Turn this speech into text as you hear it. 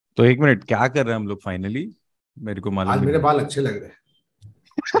तो एक मिनट, क्या कर रहे हैं हम लोग फाइनली? मेरे को मालूम आज भी मेरे नहीं। बाल अच्छे लग रहे हैं।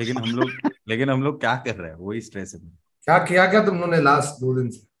 लेकिन हम लोग क्या कर रहे हैं, वही स्ट्रेस है। क्या किया क्या तुमने लास्ट 2 दिन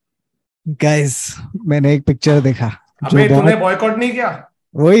से? गाइस, मैंने एक पिक्चर देखा जो अबे तूने बहुत, बॉयकॉट नहीं किया?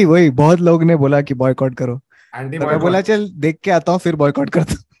 वही वही बहुत लोग ने बोला कि बॉयकॉट करो। एंटी तो मैं बोला बॉयकॉट। चल देख के आता हूँ फिर बॉयकॉट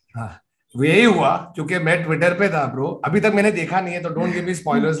करता हूँ। हाँ, वो यही हुआ क्योंकि मैं ट्विटर पे था ब्रो। अभी तक मैंने देखा नहीं है, तो don't give me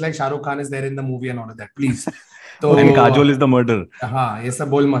spoilers like Shahrukh Khan is there in the movie and all that please. तो okay. And Kajol is the murder. हाँ, ये सब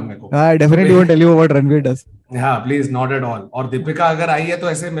बोल मत मेरे को। आई तो definitely won't tell you what Ranveer does. हाँ प्लीज, नॉट एट ऑल। और दीपिका अगर आई है तो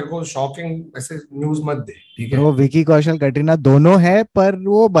ऐसे मेरे को शॉकिंग ऐसे न्यूज मत दे, ठीक है? ब्रो विकी कौशल कटरीना दोनों है, पर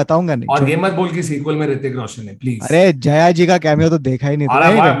वो बताऊंगा नहीं, और छोड़। ये मत बोल कि सीक्वल में ऋतिक रोशन है, प्लीज। अरे जया जी का कैमियो तो देखा ही नहीं तू। अरे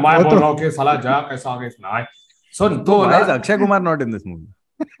एनीवे मैं वो बोल तो रहा हूँ कि साला जा कैसा आगे सुना। सुन तो तो ना। Why is Akshay Kumar not in this movie?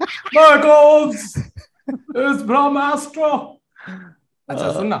 Boycotts is Brahmāstra।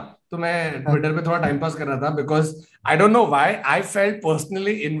 अच्छा सुन ना। तो मैं ट्विटर पे थोड़ा टाइम पास कर रहा था because I don't know why I felt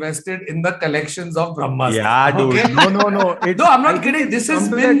personally invested in the collections of Yeah, Brahmastra, dude. Okay? No, no, no. No, I'm I not think kidding. it's This has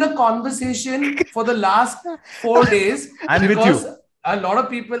come to been that. the conversation for the last 4 days I'm with because you. a lot of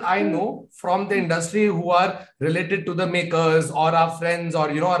people I know from the industry who are related to the makers or our friends or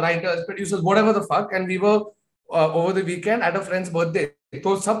our writers, producers, whatever the fuck, and we were over the weekend at a friend's birthday.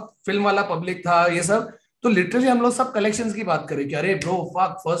 तो सब film वाला public था ये सब। तो literally हम लोग सब कलेक्शंस की बात करें कि अरे bro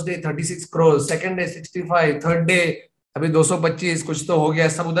fuck, first day 36 crore, second day 65, third day अभी 225, कुछ तो हो गया।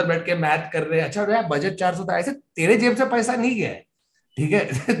 सब उधर बैठ के मैथ कर रहे हैं। अच्छा यार, बजट 400 था, ऐसे तेरे जेब से पैसा नहीं गया है, ठीक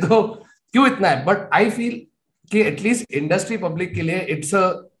है? तो क्यों इतना है? बट आई फील कि एटलीस्ट इंडस्ट्री पब्लिक के लिए Big it's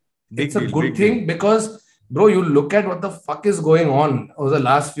a deal, good big deal. Thing because bro, you look at what the fuck is going on over the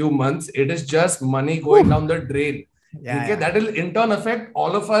last few months. It is just money going down the drain. या Okay, that will in turn affect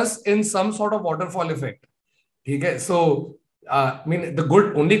all of us in some sort of waterfall effect. Okay, so I mean, the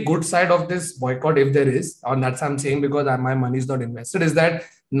only good side of this boycott, if there is, and that's I'm saying because my money is not invested, is that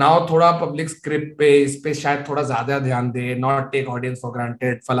now थोड़ा public script पे इस पे शायद थोड़ा ज्यादा ध्यान दे, not take audience for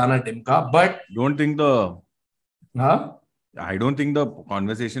granted, फलाना टिमका, but Don't think the हाँ, I don't think the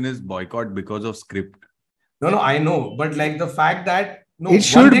conversation is boycott because of script. no, I know, but like the fact that no, it one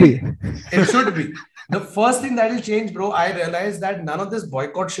should be. thing, it should be the first thing that will change, bro. I realize that none of this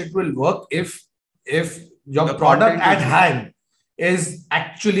boycott shit will work if your The product content is at good. hand is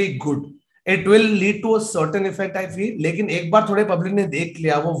actually good. It will lead to a certain effect, I feel. लेकिन एक बार थोड़े public ने देख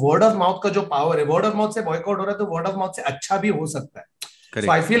लिया, वो word of mouth का जो power है, वर्ड ऑफ माउथ से बॉयकॉट हो रहा है तो वर्ड ऑफ माउथ से अच्छा भी हो सकता है। So I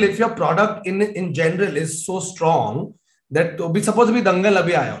Correct. feel if your product in general is so strong that तो भी सपोज भी दंगल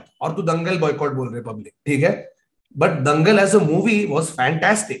अभी आया होता और तू दंगल बॉयकॉट बोल रहे पब्लिक, ठीक है? But Dangal as a movie was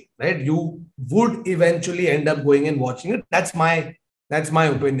fantastic, right? You would eventually end up going and watching it. That's my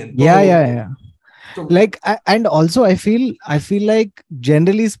opinion. या So like and also I feel like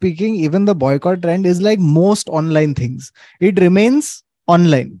generally speaking even the boycott trend is like most online things, it remains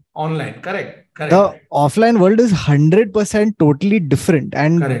online. online, correct, The offline world is 100% totally different,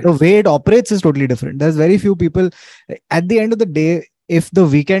 and the correct. way it operates is totally different. There's very few people at the end of the day. If the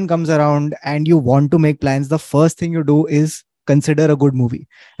weekend comes around and you want to make plans, the first thing you do is consider a good movie.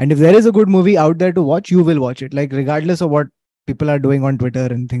 And if there is a good movie out there to watch, you will watch it, like regardless of what people are doing on Twitter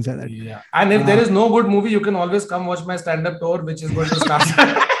and things like that. Yeah. And if there is no good movie, you can always come watch my stand-up tour, which is going to start.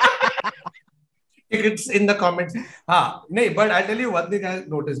 It's in the comments. हाँ नहीं, but I tell you one thing I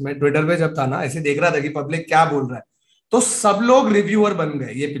noticed. मैं Twitter पे जब था ना, ऐसे देख रहा था कि पब्लिक क्या बोल रहा है, तो सब लोग रिव्यूअर बन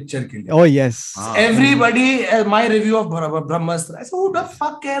गए ये पिक्चर के लिए। Oh yes. Everybody, my review of Brahmāstra. I said, who the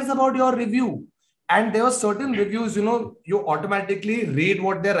fuck cares about your review? And there were certain reviews, you automatically read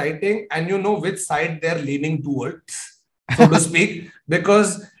what they're writing and you know which side they're leaning towards, so to speak,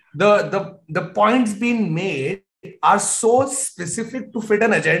 because the points being made are so specific to fit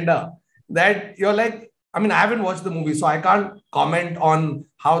an agenda that you're like, I mean, I haven't watched the movie, so I can't comment on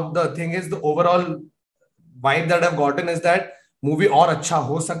how the thing is. The overall vibe that I've gotten is that movie और अच्छा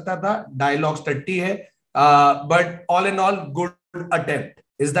हो सकता था, dialogues टट्टी है, but all in all good attempt.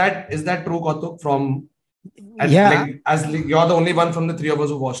 Is that true, Kautuk? From Yeah. like as you're the only one from the three of us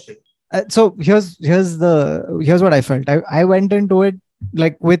who watched it. So here's what I felt. I went into it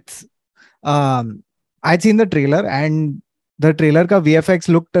like with I'd seen the trailer, and the trailer ka VFX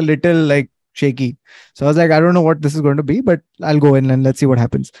looked a little like shaky. So I was like, I don't know what this is going to be, but I'll go in and let's see what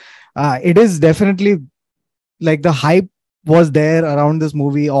happens. It is definitely like the hype was there around this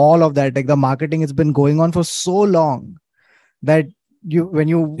movie, all of that, like the marketing has been going on for so long that when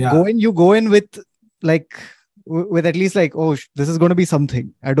you Yeah. go in with like with at least like, oh, this is going to be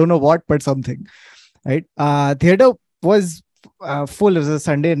something. I don't know what, but something, right? Theater was full. It was a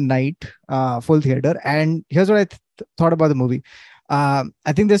Sunday night, full theater. And here's what I thought about the movie.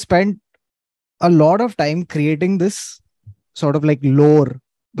 I think they spent a lot of time creating this sort of like lore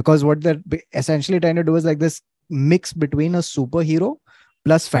because what they're essentially trying to do is like this mix between a superhero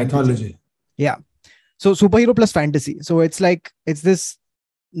plus fantasy. Mythology. Yeah. So superhero plus fantasy. So it's like, it's this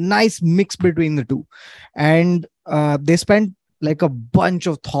nice mix between the two. And they spent like a bunch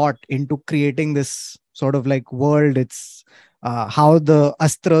of thought into creating this sort of like world. It's how the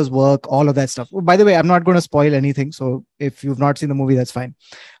astras work, all of that stuff. Oh, by the way, I'm not going to spoil anything. So if you've not seen the movie, that's fine.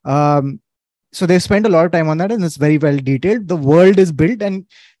 So they spent a lot of time on that, and it's very well detailed. The world is built and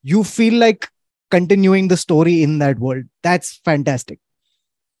you feel like continuing the story in that world. That's fantastic.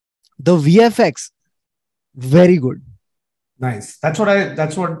 The VFX, very good. Nice. That's what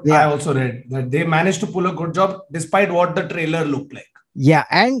I also read, that they managed to pull a good job despite what the trailer looked like. Yeah.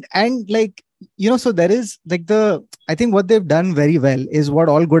 And like, so there is like I think what they've done very well is what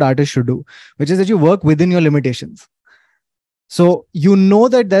all good artists should do, which is that you work within your limitations. So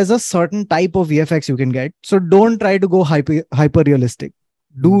that there's a certain type of VFX you can get. So don't try to go hyper realistic.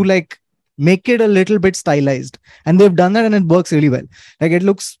 Do like make it a little bit stylized. And they've done that and it works really well. Like it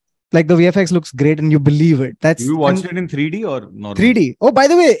looks like the VFX looks great and you believe it. You watched it in 3D or not? 3D. Oh, by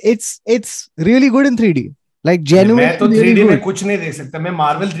the way, it's really good in 3D. Like genuinely. मैं तो 3D में कुछ नहीं देख सकता. मैं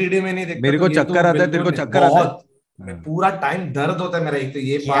Marvel 3D में नहीं देखता. मेरे को चक्कर आता है, तेरे को चक्कर आता है. पूरा टाइम दर्द होता है मेरा, एक तो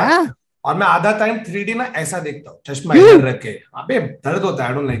ये बात. और मैं आधा टाइम 3D ना ऐसा देखता हूँ, चश्मा इधर रख के. अबे दर्द होता है.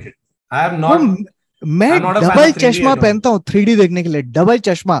 I don't like it. I have not. मैं डबल चश्मा पहनता हूँ 3D देखने के लिए. डबल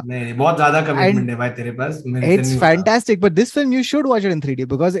चश्मा. नहीं, बहुत ज्यादा कमिटमेंट है भाई तेरे पास. It's fantastic, but this film you should watch it in 3D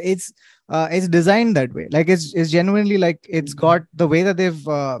because it's designed that way. Like it's genuinely like it's got the way that they've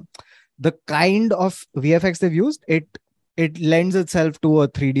the kind of VFX they've used. It lends itself to a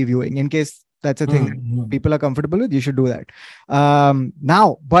 3D viewing. In case that's a thing that people are comfortable with, you should do that.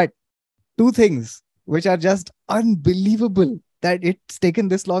 Now, but two things which are just unbelievable, that it's taken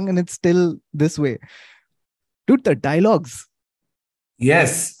this long and it's still this way. Dude, the dialogues.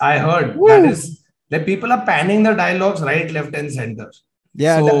 Yes, I heard. Woo! That is like people are panning the dialogues right, left, and center.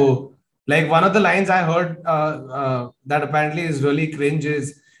 Yeah. So, like one of the lines I heard that apparently is really cringe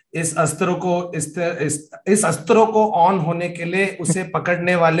is, इस अस्त्रों को on होने के लिए उसे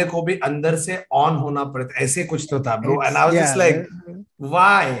पकड़ने वाले को भी अंदर से ऑन होना पड़ता. ऐसे कुछ तो था, bro. And I was just like,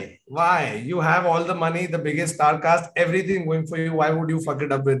 why you have all the money, the biggest star cast, everything going for you, why would you fuck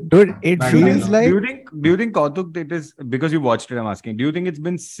it up with? Dude, it feels like. Do you think Kautuk, it is because you watched it, I'm asking, do you think it's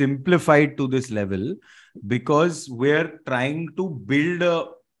been simplified to this level because we're trying to build a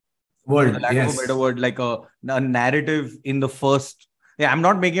world, for lack of a better word, like a narrative in the first. Yeah, I'm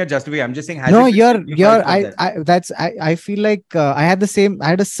not making a justification. I'm just saying. No, I feel like I had a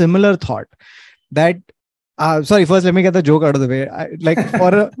similar thought that. Sorry, first let me get the joke out of the way.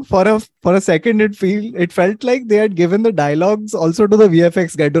 For a second, it felt like they had given the dialogues also to the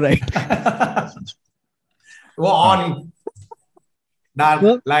VFX guy to write. Go on,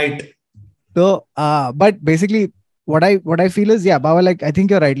 dark, light. So, but basically, what I feel is, yeah, Baba, like I think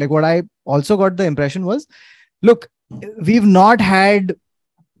you're right. Like what I also got the impression was, look, we've not had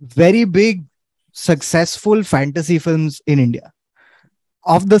very big, successful fantasy films in India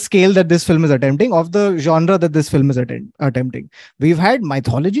of the scale that this film is attempting, of the genre that this film is attempting. We've had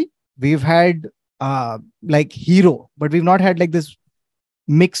mythology, we've had like hero, but we've not had like this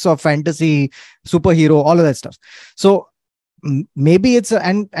mix of fantasy, superhero, all of that stuff. So maybe it's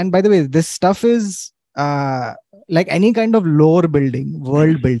and by the way, this stuff is like any kind of lore building,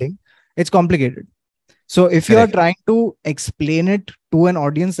 world building, it's complicated. So if you are trying to explain it to an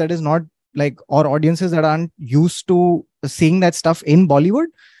audience that is not like, or audiences that aren't used to seeing that stuff in Bollywood,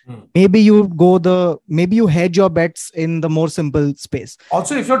 maybe you hedge your bets in the more simple space.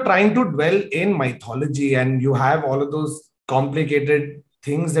 Also, if you're trying to dwell in mythology and you have all of those complicated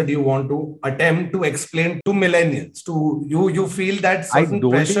things that you want to attempt to explain to millennials, to you feel that certain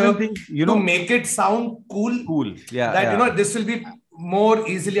pressure to make it sound cool. Yeah. This will be more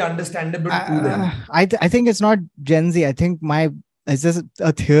easily understandable to them. I think it's not Gen Z. I think it's just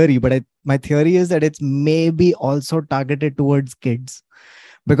a theory, but my theory is that it's maybe also targeted towards kids,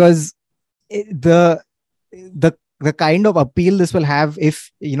 because the kind of appeal this will have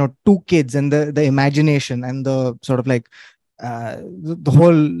if two kids and the imagination and the sort of like the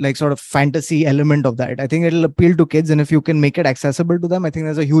whole like sort of fantasy element of that, I think it'll appeal to kids, and if you can make it accessible to them, I think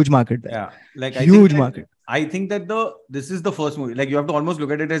there's a huge market there. Yeah, like huge market. I think that this is the first movie. Like you have to almost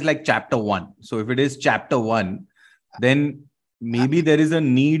look at it as like chapter 1. So if it is chapter 1, then maybe there is a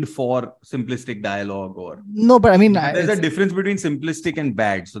need for simplistic dialogue or no, but I mean there's a difference between simplistic and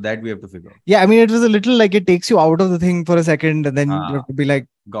bad, so that we have to figure out. Yeah, I mean it was a little like it takes you out of the thing for a second, and then you have to be like,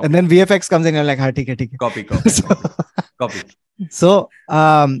 and then VFX comes in and you're like, ha, theek hai. Copy. So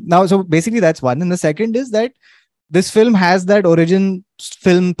now, so basically that's one, and the second is that this film has that origin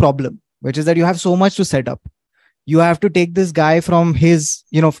film problem, which is that you have so much to set up. You have to take this guy from his,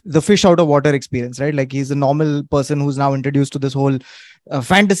 the fish out of water experience, right? Like he's a normal person who's now introduced to this whole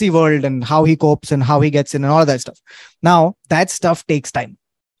fantasy world and how he copes and how he gets in and all that stuff. Now that stuff takes time.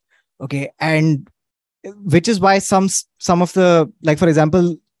 Okay. And which is why some of the, like, for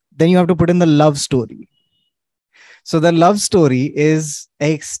example, then you have to put in the love story. So the love story is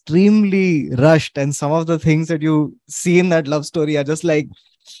extremely rushed, and some of the things that you see in that love story are just like,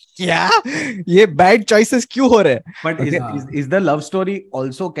 yeah, ye bad choices kyun ho rahe? But is the love story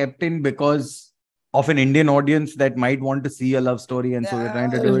also kept in because of an Indian audience that might want to see a love story, and so you're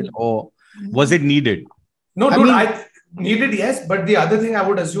trying to do it, or was it needed? No, dude, I needed, yes, but the other thing I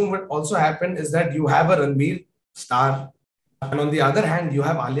would assume would also happen is that you have a Ranbir star, and on the other hand, you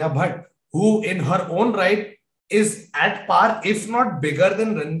have Alia Bhatt, who in her own right is at par, if not bigger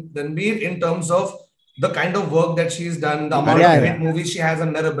than Ranbir in terms of the kind of work that she's done, the amount of hit movies she has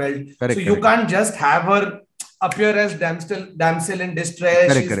under her belt. Correct, you can't just have her appear as damsel in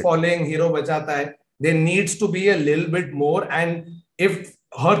distress, she's falling, hero bachata hai. There needs to be a little bit more. And if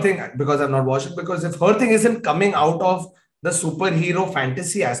her thing, because I've not watched it, because if her thing isn't coming out of the superhero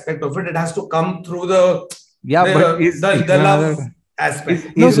fantasy aspect of it, it has to come through the love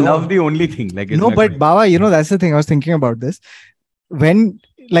aspect. Is love the only thing? Like, but Baba, that's the thing. I was thinking about this. When,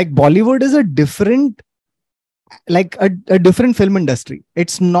 like, Bollywood is a different, like a different film industry.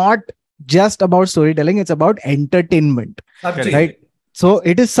 It's not just about storytelling. It's about entertainment, right? So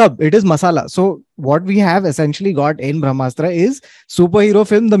it is masala. So what we have essentially got in Brahmāstra is superhero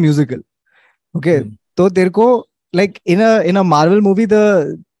film, the musical. Okay. So terko, like in a Marvel movie,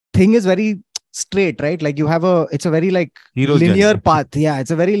 the thing is very straight, right? Like it's a very like linear path. Yeah.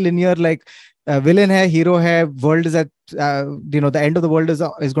 It's a very linear, like villain hai, hero hai, world is at, the end of the world is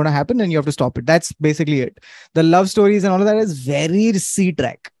going to happen and you have to stop it. That's basically it. The love stories and all of that is very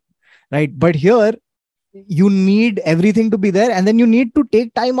C-track, right? But here, you need everything to be there, and then you need to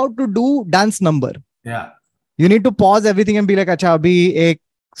take time out to do dance number. Yeah. You need to pause everything and be like, acha, abhi ek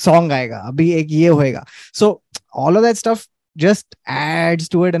song aayega, abhi ek ye hoega. So all of that stuff just adds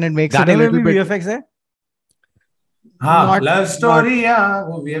to it and it makes it a little bit... VFX hai? हाँ, love story, yeah,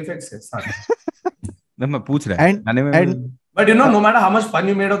 वो VFX है. मैं पूछ रहा हूँ. But no matter how much fun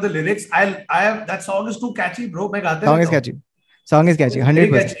you made of the lyrics, I have that song is too catchy, bro. मैं गाते song is catchy. Song is catchy,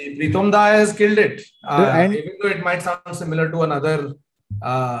 100%. Pritam Da has killed it. Even though it might sound similar to another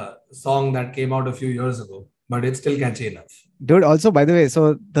song that came out a few years ago, but it's still catchy enough. Dude, also, by the way,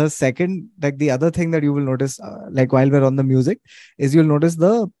 so the second, like the other thing that you will notice, like while we're on the music, is you'll notice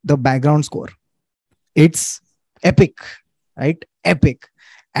the background score. It's epic, right? Epic.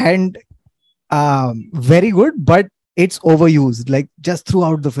 And very good, but it's overused, like just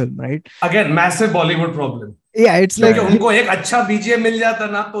throughout the film, right? Again, massive Bollywood problem. Yeah, it's like उनको एक अच्छा BGM मिल जाता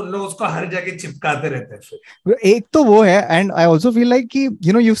ना तो लोग उसको हर जगह चिपकाते रहते हैं. एक तो वो है, and I also feel like कि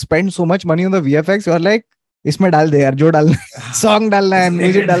you spend so much money on the VFX, you're like इसमें डाल दे यार, जो डालना है, song डालना है,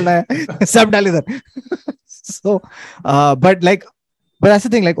 music डालना है, सब डाल इधर. So, but that's the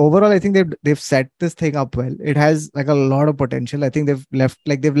thing. Like overall, I think they've set this thing up well. It has like a lot of potential. I think they've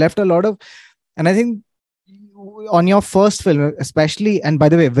left a lot of, and I think on your first film, especially, and by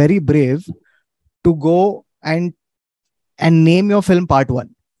the way, very brave to go and name your film part 1.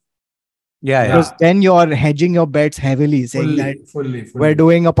 Yeah. Because then you're hedging your bets heavily, saying fully. We're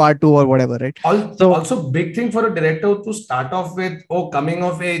doing a part 2 or whatever, right? Also, big thing for a director to start off with, coming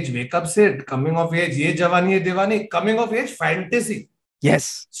of age, wake up Sid, coming of age, ye Jawani, ye Diwani, coming of age, fantasy.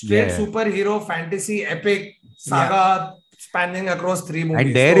 Yes. Straight superhero, fantasy, epic, saga, spanning across 3 movies.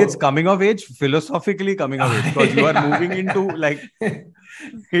 And there it's coming of age, philosophically coming of age, because you are moving into like,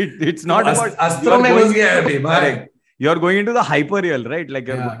 it's not about... Astro mein ghus gaya abhi, bhai. You're going into the hyper real, right? Like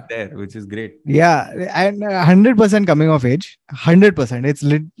you're going there, which is great. Yeah, and 100% coming of age,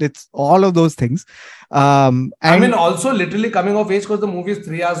 100%. It's all of those things. And I mean, also literally coming of age because the movie is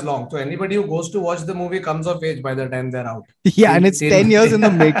 3 hours long. So anybody who goes to watch the movie comes of age by the time they're out. Yeah, and it's 10 years in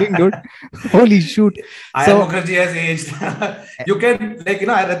the making, dude. Holy shoot! Aya Mukherjee has aged. You can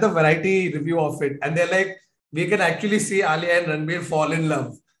I read the Variety review of it, and they're like, we can actually see Alia and Ranbir fall in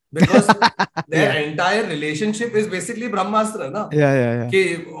love. Because their entire relationship is basically Brahmāstra, na? Yeah.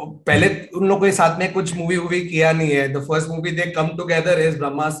 कि पहले उन लोगों के साथ में कुछ movie किया नहीं है. The first movie they come together is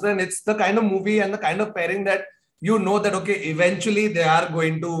Brahmāstra, and it's the kind of movie and the kind of pairing that you know that eventually they are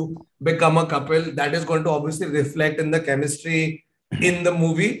going to become a couple. That is going to obviously reflect in the chemistry in the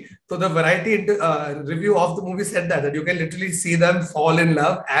movie. So the Variety review of the movie said that you can literally see them fall in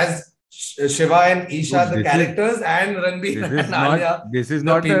love as Shiva and Isha, Dude, the characters, and Ranbir and Alia. This is the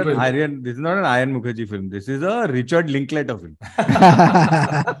not people. an Aryan. This is not an Aryan Mukherjee film. This is a Richard Linklater film.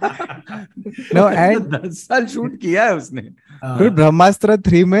 No, and 10 साल shoot किया है उसने. फिर ब्रह्मास्त्र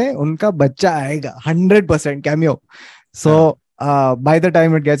 3 में उनका बच्चा आएगा 100% cameo. So by the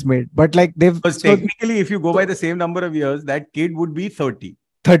time it gets made, but like because technically, if you go by the same number of years, that kid would be 30.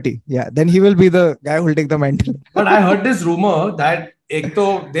 30, yeah. Then he will be the guy who will take the mantle. But I heard this rumor that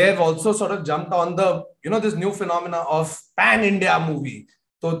they have also sort of jumped on the, this new phenomena of pan-India movie.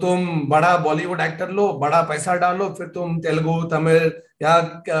 तो तुम बड़ा Bollywood actor लो, बड़ा पैसा डालो, फिर तुम तेलुगु, तमिल या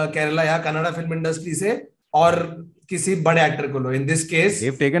केरला या कन्नड़ा फिल्म इंडस्ट्री से और किसी बड़े एक्टर को लो. In this case,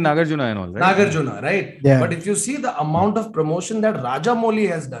 they've taken Nagarjuna and all, right? Nagarjuna, right? Yeah. But if you see the amount of promotion that Rajamouli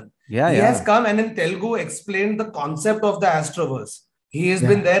has done, he has come and in Telugu explained the concept of the Astroverse. He has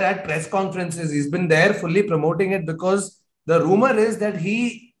been there at press conferences. He's been there fully promoting it because the rumor is that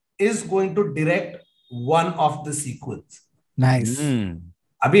he is going to direct one of the sequels. Nice.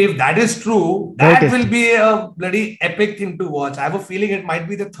 Abhi, if that is true, that will be a bloody epic thing to watch. I have a feeling it might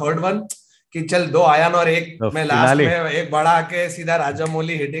be the third one. कि चल 2 ion और एक में last में एक बड़ा आके सीधा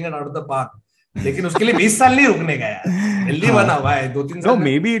Rajamouli hitting it out of the park. लेकिन उसके लिए 20 साल नहीं रुकने का यार. जल्दी बना हुआ है 2-3 साल. No,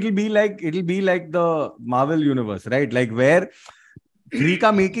 maybe it'll be like the Marvel universe, right? Like where 3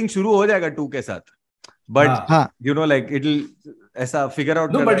 का मेकिंग शुरू हो जाएगा 2 के साथ. But like it'll ऐसा figure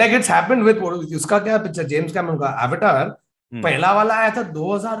out. No, but like it's happened with उसका क्या पिक्चर जेम्स कैमरन का एवाटार पहला वाला आया था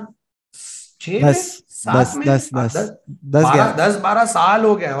 2006 में 10-12 साल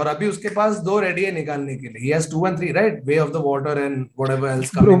हो गया और अभी उसके पास 2 रेडी है निकालने के लिए. He has 2 and 3, right? Way of the Water and whatever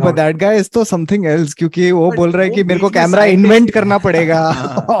else coming out. But that guy is तो something else क्योंकि वो बोल रहा है कि मेरे को कैमरा इन्वेंट करना पड़ेगा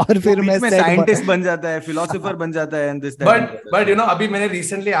और फिर मैं साइंटिस्ट बन जाता है, फिलोसोफर बन जाता है and this but अभी मैंने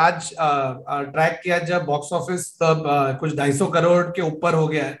रिसेंटली आज ट्रैक किया जब बॉक्स ऑफिस तब कुछ 250 करोड़ के ऊपर हो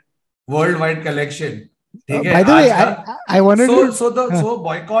गया है world wide collection. By the way, I wanted so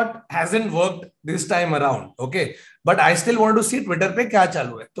boycott hasn't worked this time around, okay? But I still want to see Twitter पे क्या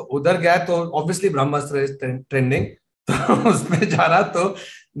चालू है. तो उधर गया तो obviously Brahmāstra is trending. तो उसमें जा रहा तो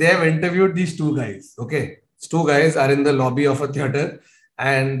they have interviewed these 2 guys, okay? These 2 guys are in the lobby of a theater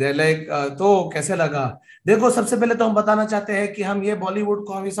and they're like तो कैसे लगा? देखो सबसे पहले तो हम बताना चाहते हैं कि हम ये बॉलीवुड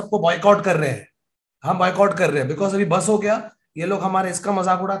को हम ये सबको बॉयकॉट कर रहे हैं. हम बॉयकॉट कर रहे हैं बिकॉज अभी बस हो गया. ये लोग हमारे इसका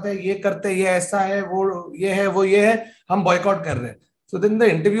मजाक उड़ाते हैं, ये करते हैं, ये ऐसा है, वो ये है, वो ये है, हम बॉयकॉट कर रहे हैं. So then the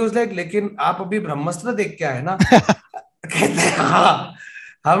interviews like लेकिन आप अभी ब्रह्मास्त्र देख के आए ना. कहते हैं हाँ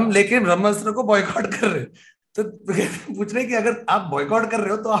हम लेकिन ब्रह्मास्त्र को बॉयकॉट कर रहे हैं. तो पूछ रहे कि अगर आप बॉयकॉट कर रहे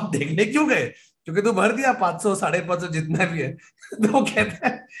हो तो आप देखने क्यों गए? क्योंकि तो भर दिया 500 550 जितना भी है. तो वो कहते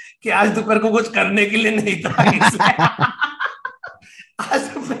हैं कि आज दोपहर को कुछ करने के लिए नहीं था. आज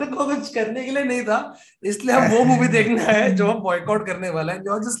मेरे को कुछ करने के लिए नहीं था इसलिए हम वो मूवी देखना है जो हम बॉयकॉट करने वाला है.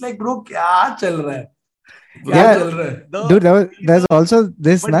 जस्ट लाइक ब्रो क्या चल रहा है, क्या चल रहा है? Dude, there's also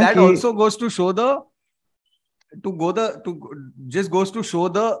this but that also goes to show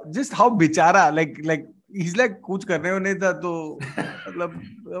just how बिचारा like he's like कुछ करने को नहीं था तो मतलब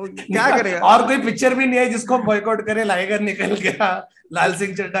क्या करेगा. और कोई पिक्चर भी नहीं है जिसको हम बॉयकॉट करें. लाइगर निकल गया, लाल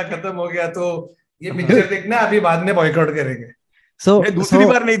सिंह चड्ढा खत्म हो गया, तो ये पिक्चर देखना अभी बाद में बॉयकॉट करेंगे. मैं दूसरी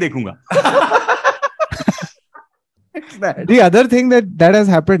बार नहीं देखूंगा. The other thing that has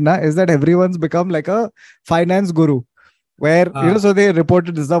happened now is that everyone's become like a finance guru where so they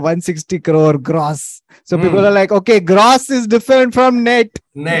reported this 160 crore gross. So people are like, okay, gross is different from net.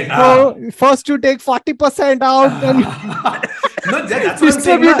 So first you take 40% out and no,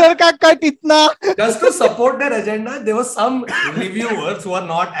 distributor ka cut itna. Just to support their agenda, there were some reviewers who are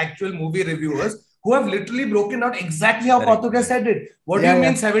not actual movie reviewers who have literally broken out exactly how Kautuk has said it. What do you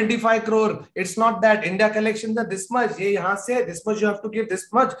mean 75 crore? It's not that. India collections are this much. ये यहाँ से this much you have to give this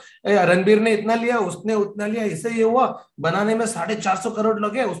much. Ranbir ने इतना लिया, उसने उतना लिया, इससे ये हुआ. बनाने में 450 करोड़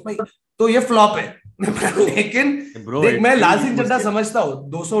लगे उसमें. तो ये फ्लॉप है. लेकिन देख मैं लाल सिंह चड्ढा समझता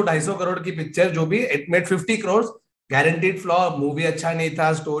हूँ 200-250 करोड़ की पिक्चर जो भी it made 50 crores guaranteed flop. Movie अच्छा नहीं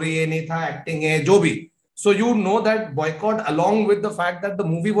था, स्टोरी ये नहीं था, एक्टिंग है, जो भी. So you know that boycott along with the fact that the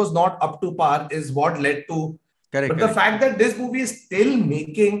movie was not up to par is what led to. Correct. But the fact that this movie is still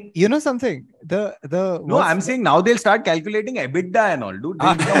making, you know something, no, I'm saying now they'll start calculating EBITDA and all, dude.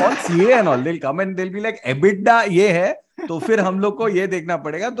 They'll come on CA and all. They'll come and they'll be like EBITDA ये है, तो फिर हम लोग को ये देखना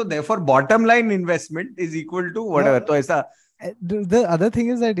पड़ेगा. तो therefore bottom line investment is equal to whatever. तो ऐसा. The other thing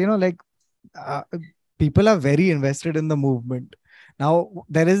is that like people are very invested in the movement. Now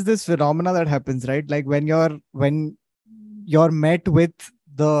there is this phenomena that happens, right? Like when you're met with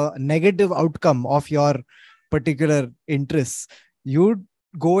the negative outcome of your particular interests, you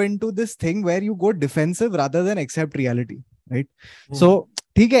go into this thing where you go defensive rather than accept reality, right? So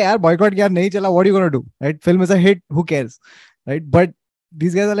ठीक है यार, boycott यार नहीं चला, what are you gonna do, right? Film is a hit, who cares, right? But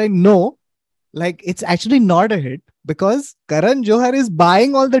these guys are like, no, like it's actually not a hit because Karan Johar is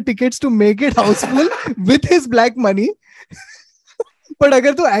buying all the tickets to make it houseful with his black money. But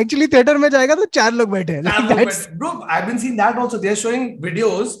अगर तू actually theater में जाएगा तो 4 लोग बैठे हैं. Like bro, I've been seeing that also. They're showing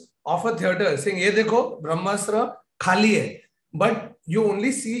videos of a theater saying, ये देखो ब्रह्मास्त्र खाली है, but you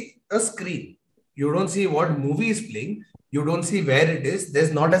only see a screen. You don't see what movie is playing. You don't see where it is.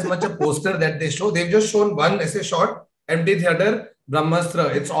 There's not as much a poster that they show. They've just shown one essay shot, empty theater,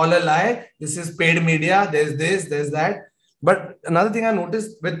 Brahmāstra. It's all a lie. This is paid media. There's this, there's that. But another thing I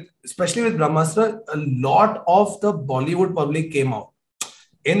noticed especially with Brahmāstra, a lot of the Bollywood public came out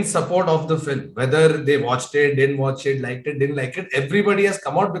in support of the film. Whether they watched it, didn't watch it, liked it, didn't like it. Everybody has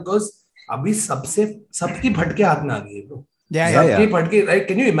come out because अभी सबकी भटके हाथ में आ गई है, bro. सबकी भटके, right?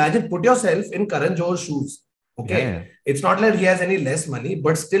 Can you imagine? Put yourself in Karan Johar's shoes. Okay, it's not like he has any less money,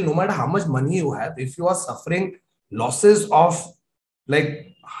 but still, no matter how much money you have, if you are suffering losses of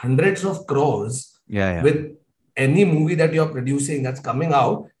like hundreds of crores with any movie that you're producing that's coming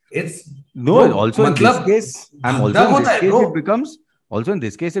out, it's also in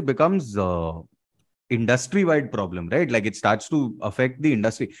this case, it becomes industry-wide problem, right? Like it starts to affect the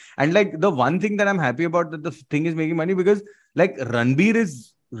industry. And like the one thing that I'm happy about that the thing is making money because like Ranbir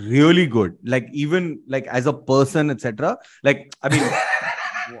is really good, like even like as a person, etc. Like I mean,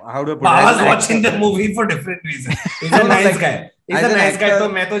 how do I put it? I was watching the movie for different reasons. He's a nice guy. He's a nice guy. So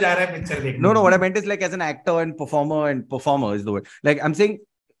मैं तो जा रहा है picture देखने. No, what I meant is like as an actor and performer is the word. Like I'm saying,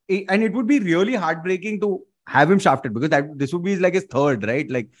 and it would be really heartbreaking to have him shafted because this would be like his third, right?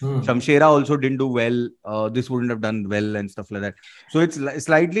 Like Shamshera also didn't do well. This wouldn't have done well and stuff like that. So it's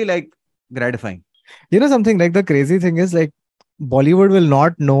slightly like gratifying. You know something, like the crazy thing is like Bollywood will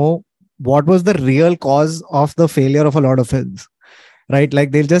not know what was the real cause of the failure of a lot of films, right?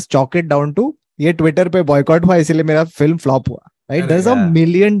 Like they'll just chalk it down to ये Twitter पे boycott हुआ इसलिए मेरा film flop हुआ, right? There's a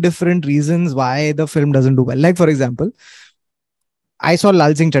million different reasons why the film doesn't do well. Like for example, I saw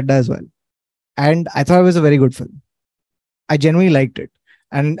Lal Singh Chaddha as well, and I thought it was a very good film. I genuinely liked it,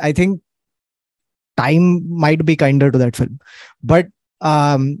 and I think time might be kinder to that film, but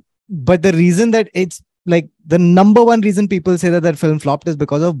the reason that it's like the number one reason people say that film flopped is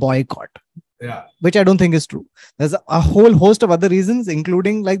because of boycott. Yeah, which I don't think is true. There's a whole host of other reasons,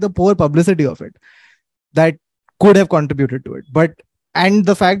 including like the poor publicity of it, that could have contributed to it. And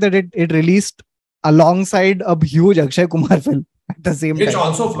the fact that it released alongside a huge Akshay Kumar film at the same time, which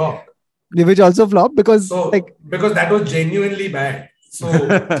also flopped because because that was genuinely bad. So,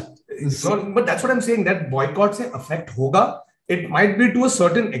 but that's what I'm saying. That boycott se affect hoga. It might be to a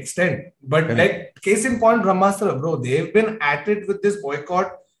certain extent, but like case in point, Brahmāstra, bro, they've been at it with this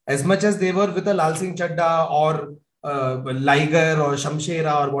boycott as much as they were with a Lal Singh Chaddha or Liger or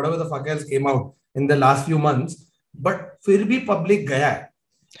Shamshera or whatever the fuck else came out in the last few months. But फिर भी public गया,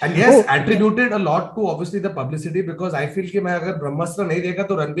 and yes, attributed a lot to obviously the publicity because I feel कि मैं अगर ब्रह्मास्त्र नहीं देखा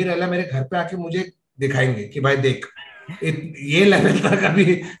तो रणबीर अला मेरे घर पे आके मुझे दिखाएंगे कि भाई देख ये लेवल तक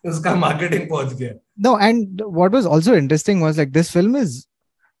अभी उसका marketing पहुंच गया. No, and what was also interesting was like this film is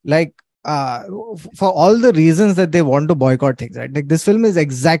like for all the reasons that they want to boycott things, right? Like this film is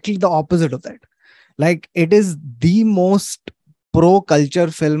exactly the opposite of that. Like it is the most pro-culture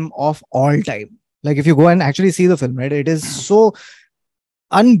film of all time. Like if you go and actually see the film, right, it is so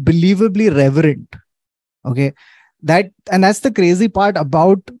unbelievably reverent. Okay, that's the crazy part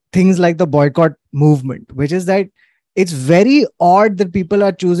about things like the boycott movement, which is that it's very odd that people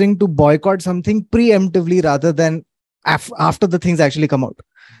are choosing to boycott something preemptively rather than after the things actually come out,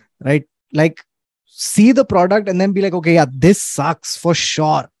 right? Like see the product and then be like, okay, yeah, this sucks for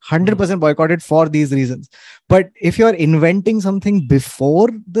sure. 100% boycotted for these reasons. But if you're inventing something before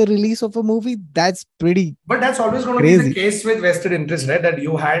the release of a movie, that's pretty. But that's always going to be the case with vested interest, right? That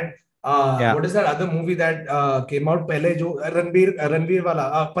you had, what is that other movie that came out pehle jo Ranbir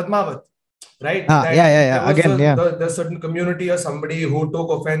wala, Padmavat, right? Again, the certain community or somebody who took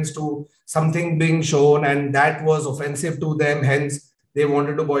offense to something being shown and that was offensive to them. Hence, they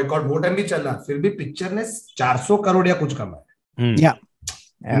wanted to boycott. वो time भी चल रहा, फिर भी picture ने 400 करोड़ या कुछ कमाया. Yeah.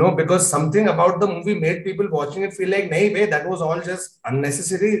 You know, because something about the movie made people watching it feel like, nahi bhai, that was all just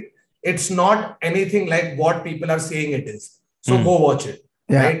unnecessary. It's not anything like what people are saying it is. So go watch it.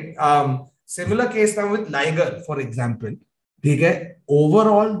 Yeah. Right? Similar case now with Liger, for example. Okay?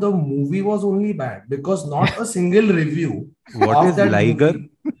 Overall, the movie was only bad because not a single review. What is that Liger?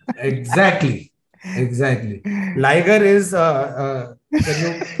 Exactly. Liger is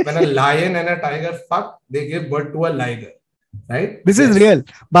when a lion and a tiger fuck, they give birth to a liger, right? This is real,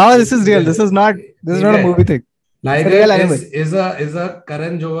 Baba. This is real. This is not a movie thing. Liger Real animal. is a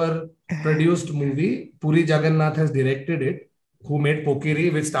Karan Johar produced movie. Puri Jagannath has directed it, who made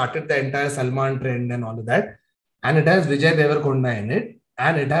Pokiri, which started the entire Salman trend and all of that. And it has Vijay Devarkonda in it.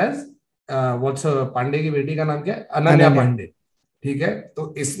 And it has what's Pandey की बेटी का नाम क्या है? अनन्या पांडे. ठीक है,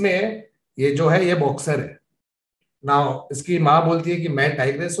 तो इसमें ये जो है ये बॉक्सर है. नाउ इसकी माँ बोलती है कि मैं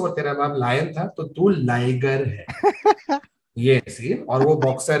टाइग्रेस हूँ और तेरा बाप लायन था, तो तू लाइगर है. ये सीन, और वो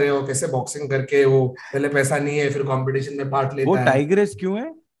बॉक्सर है और कैसे बॉक्सिंग करके वो पहले पैसा नहीं है फिर कंपटीशन में पार्ट लेता है. वो टाइग्रेस क्यों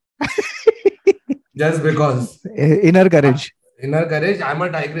है? Just because inner courage. Inner courage. I'm a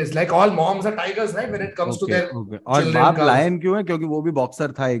tigress. Like all moms are tigers, right? When it comes to their और बाप लायन क्यों है? क्योंकि वो भी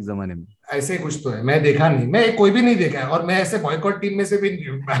बॉक्सर था एक जमाने में. ऐसे कुछ तो है, मैं देखा नहीं, मैं कोई भी नहीं देखा है, और मैं ऐसे बॉयकॉट टीम में से भी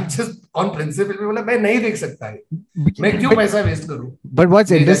जस्ट ऑन प्रिंसिपल भी बोला मैं नहीं देख सकता है, मैं क्यों पैसा वेस्ट करूं. But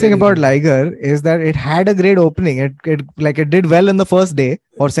what's interesting about Liger is that it had a great opening. It did well in the first day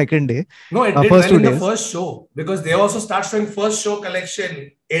or second day. No, it did well in the first show because they also start showing first show collection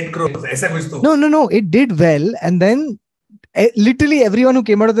 8 crores. ऐसा कुछ तो. No. It did well, and then literally everyone who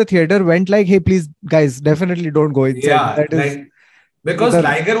came out of the theater went like, "Hey, please, guys, definitely don't go inside." Yeah, that is like, because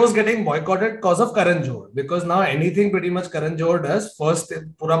Liger was getting boycotted because of Karan Johar. Because now anything pretty much Karan Johar does, first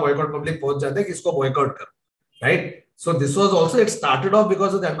पूरा boycott public पहुंच जाते हैं कि इसको boycott करो, right? So this was also, it started off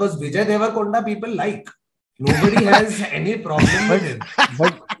because of that, because Vijay Devarkonda people like. Nobody has any problem with him.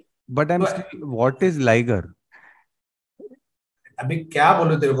 But I'm still, what is Liger? अभी क्या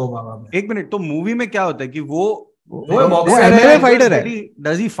बोलूं तेरे को बाबा मैं. एक मिनट, तो मूवी में क्या होता है कि वो MMA fighter है.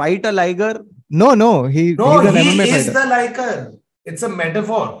 Does he fight a liger? No. He's an MMA is fighter. the liger. It's a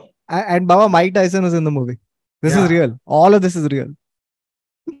metaphor. And Baba, Mike Tyson was in the movie. This is real. All of this is real.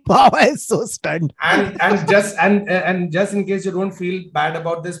 Baba is so stunned. And just in case you don't feel bad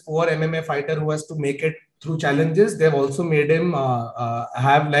about this poor MMA fighter who has to make it through challenges, they've also made him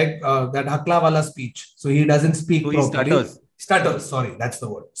have like that hakla wala speech. So he doesn't speak properly. Stutters, sorry, that's the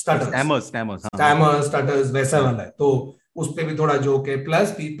word. Stutters. Stutters, वैसा वाला है. तो उस पे भी थोड़ा joke है.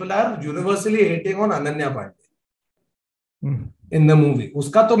 Plus, people are universally hating on Ananya Pandey in the movie.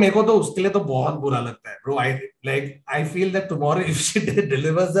 उसका तो मेरे को तो उसके लिए तो बहुत बुरा लगता है, bro. I feel that tomorrow if she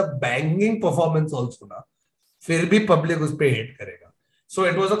delivers a banging performance also ना, फिर भी public उस पे hate करेगा. So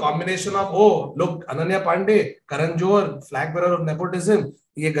it was a combination of, oh, look, Ananya Pandey, Karan Johar, flag bearer of nepotism.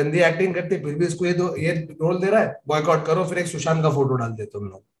 ये गंदी एक्टिंग करते फिर भी इसको ये रोल दे रहा है, बॉयकॉट करो, फिर एक सुशांत का फोटो डाल दे तुम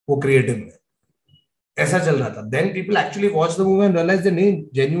लोग, वो क्रिएटिव में ऐसा चल रहा था. Then people actually watched the movie and realized the name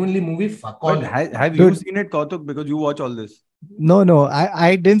genuinely movie fuck all. Have you seen it, Kautuk? Because you watch all this. No,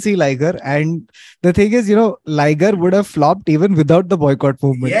 I didn't see Liger, and the thing is, Liger would have flopped even without the boycott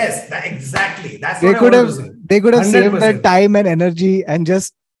movement. Yes, exactly. That's they could have saved their time and energy and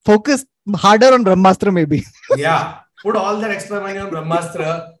just focused harder on Brahmāstra maybe. Yeah. Put all that extra money on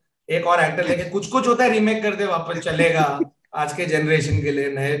Brahmāstra. एक और actor लेके कुछ होता है, remake कर दे, वापस चलेगा आज के जनरेशन के लिए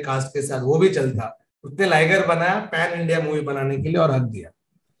नए कास्ट के साथ, वो भी चलता. उसने लाइगर बनाया पैन इंडिया मूवी बनाने के लिए और हक दिया.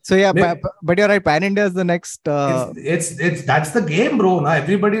 So yeah, but you're right, pan India is the next. It's that's the game, bro. Now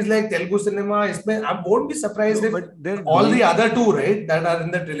everybody's like Telugu cinema. इसमें I won't be surprised if all the other two, right, that are in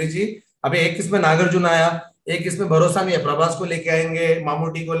the trilogy. अबे एक इसमें नागार्जुन आया, एक इसमें भरोसा नहीं है, प्रभास को लेके आएंगे,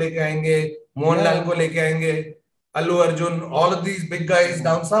 मामूटी को लेके आएंगे, मोहनलाल को लेके आएंगे, Allu Arjun, all of these big guys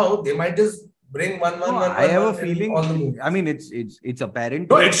down south, they might just bring one. I have a feeling. I mean, it's apparent.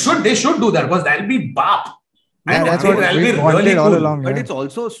 No, they should do that because that'll be bap. Yeah, that's what we wanted really all along. But it's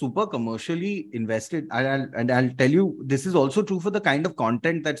also super commercially invested. And I'll tell you, this is also true for the kind of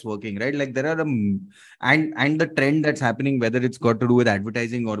content that's working, right? Like there are and the trend that's happening, whether it's got to do with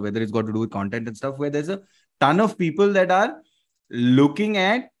advertising or whether it's got to do with content and stuff, where there's a ton of people that are looking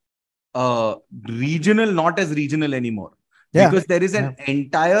at regional not as regional anymore, because there is an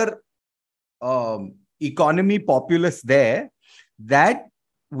entire economy populace there that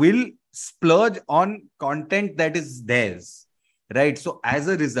will splurge on content that is theirs, right? So as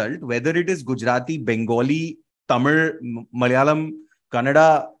a result, whether it is Gujarati, Bengali, Tamil, Malayalam,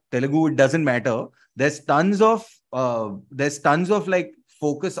 Kannada, Telugu, it doesn't matter. There's tons of like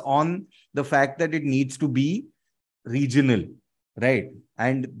focus on the fact that it needs to be regional, right?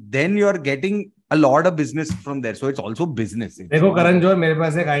 And then you're getting a lot of business from there. So it's also business. देखो करण जोहर, मेरे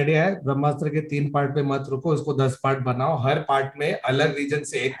पास एक idea है. ब्रह्मास्त्र के 3 part पे मत रुको, इसको 10 part बनाओ. हर पार्ट में अलग रीजन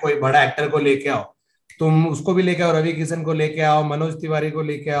से एक कोई बड़ा एक्टर को लेके आओ. तुम उसको भी लेके आओ, रवि किशन को लेके आओ, मनोज तिवारी को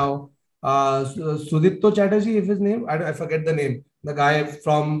लेके आओ, Sudipto Chatterjee, if his name, I forget the name, the guy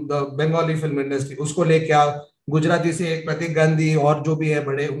from the Bengali film industry, उसको लेके आओ. गुजराती से एक प्रतीक गांधी और जो भी है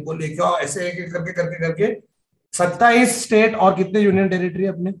बड़े, उनको लेके आओ. ऐसे एक करके 27 स्टेट और कितने यूनियन टेरिटरी है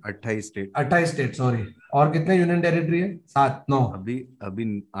अपने? 28 स्टेट सॉरी। और कितने यूनियन टेरिटरी है? 7 9 अभी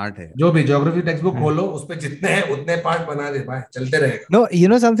 8 है। जो भी ज्योग्राफी टेक्स्ट बुक खोलो उस पे जितने हैं उतने पार्ट बना दे भाई, चलते रहेगा। No, you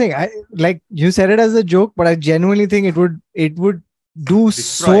know something, like you said it as a joke, but I genuinely think it would do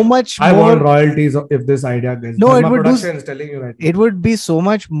so much more. I want royalties if this idea gets. No, Dharma it would Production is telling you right now. It would be so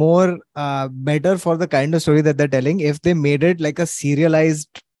much more better for the kind of story that they're telling if they made it like a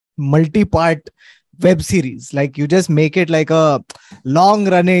serialized multi-part web series. Like you just make it like a long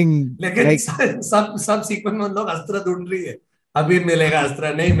running. लेकिन like, सब sequence में लोग अस्त्र ढूंढ रही है, अभी मिलेगा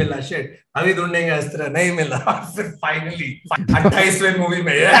अस्त्र, नहीं मिला, शिट, अभी ढूंढेंगे अस्त्र, नहीं मिला, फिर फाइनली 28वें मूवी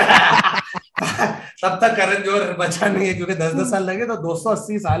में तब तक करण जोहर बचा नहीं है क्योंकि 10 साल लगे तो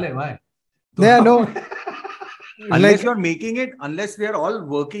 280 साल है भाई। Yeah, no. Unless you're making it, unless we are all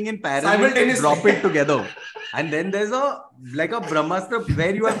working in parallel to drop it together, and then there's a Brahmāstra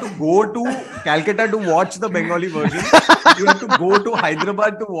where you have to go to Calcutta to watch the Bengali version, you have to go to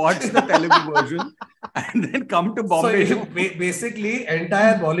Hyderabad to watch the Telugu version, and then come to Bombay. So basically,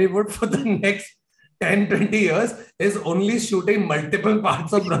 entire Bollywood for the next 10-20 years is only shooting multiple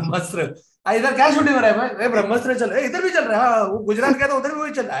parts of Brahmāstra. इधर क्या shooting हो रहा है भाई? ब्रह्मास्त्र चल रहा है, इधर भी चल रहा है, वो गुजरात गया तो उधर भी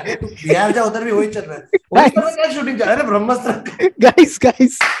वही चल रहा है, तू बिहार जा उधर भी वही चल रहा है, क्या शूटिंग चल रहा है ब्रह्मास्त्र?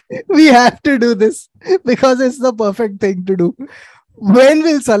 Guys, we have to do this because it's the perfect thing to do. When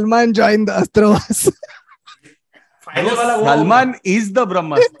will Salman join the Astravas? Salman is the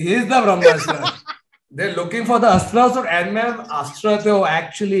Brahmāstra. He is the Brahmāstra. They're looking for the Astras and मैं Astra थे वो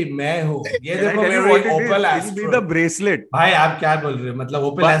actually मैं हूँ। ये देखो मेरी Opal Astra. It'll be the bracelet. भाई आप क्या बोल रहे हो? मतलब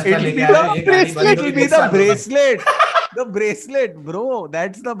Opal Astra लेके आए हैं? It'll be the bracelet. The bracelet, bro.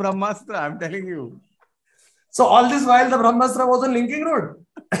 That's the Brahmāstra. I'm telling you. So all this while the Brahmāstra was on Linking Road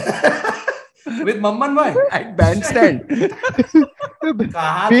with Mamman bhai at Bandstand.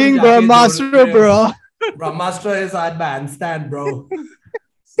 Being Brahmāstra, bro. Brahmāstra is at Bandstand, bro.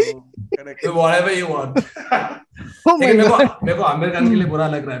 So whatever you want. Oh my God. मेरे को आमिर खान के लिए बुरा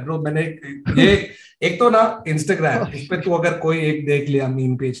लग रहा है bro. मैंने ये एक तो ना इंस्टाग्राम इस पे तू अगर कोई एक देख लिया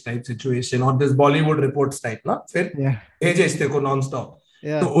मीम पेज टाइप सिचुएशन और दिस बॉलीवुड रिपोर्ट्स टाइप ना फिर भेजे इसको नॉन स्टॉप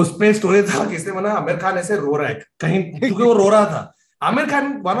तो उस पे स्टोरी था किसने बना आमिर खान ऐसे रो रहा है कहीं क्योंकि वो रो रहा था। Aamir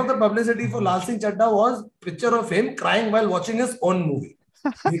Khan one of the publicity for Lal Singh Chaddha was picture of him crying while watching his own movie.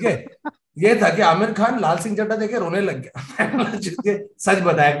 ठीक है ये था कि आमिर खान लाल सिंह चड्ढा देखे रोने लग गया। सच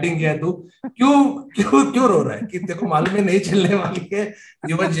बता एक्टिंग किया तू क्यों रो रहा है कि देखो मालूम है नहीं चलने वाली है।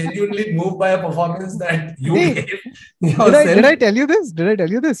 You were genuinely moved by a performance that you gave yourself. Did I tell you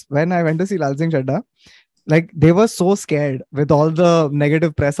this when I went to see Lal Singh Chadha? Like they were so scared with all the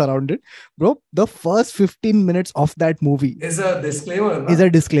negative press around it, bro. The first 15 minutes of that movie is a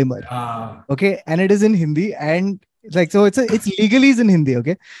disclaimer. Okay, and it is in Hindi and like so it's legalese in Hindi.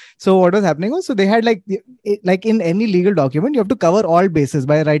 Okay, so what was happening was so they had like in any legal document you have to cover all bases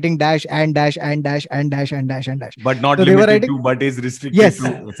by writing dash and dash and dash and dash and dash and dash, but not so limited to but is restricted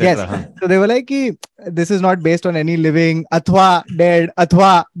to yes. So they were like this is not based on any living athwa dead athwa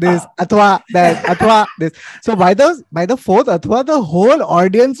this athwa that athwa this. So by the fourth athwa the whole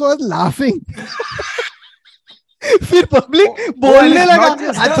audience was laughing. फिर public बोलने लगा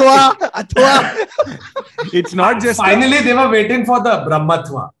अथवा it's not just finally they were waiting for the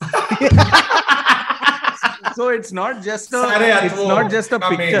brahmathwa. So it's not just a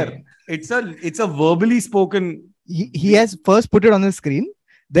picture, it's a verbally spoken. He has first put it on the screen,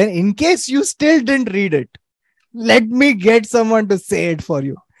 then in case you still didn't read it, let me get someone to say it for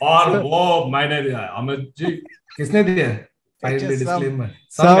you. और वो मैंने दिया अमित जी किसने दिया finally disclaimer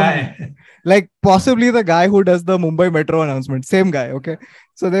some guy. Like possibly the guy who does the Mumbai Metro announcement, same guy. Okay,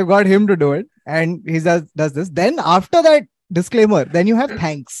 so they've got him to do it, and he does this. Then after that disclaimer, then you have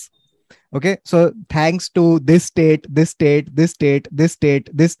thanks. Okay, so thanks to this state, this state, this state, this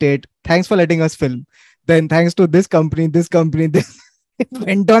state, this state. Thanks for letting us film. Then thanks to this company, this. It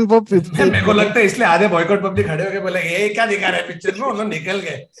went on for 50. मेरे को लगता है इसलिए आधे boycott public खड़े होके बोले ये क्या दिखा रहा है पिक्चर में। उन्होंने निकल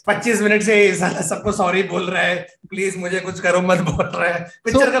गए 25 मिनट से सबको सॉरी बोल रहा है, प्लीज मुझे कुछ करो मत बोल रहा है।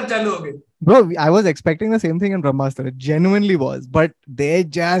 पिक्चर कब चालू होगी? Bro, I was expecting the same thing in Brahmāstra. It genuinely was, but they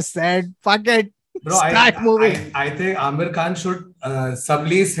just said fuck it. Bro, start moving. I think Amir Khan should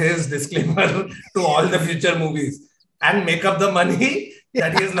sublease his disclaimer to all the future movies and make up the money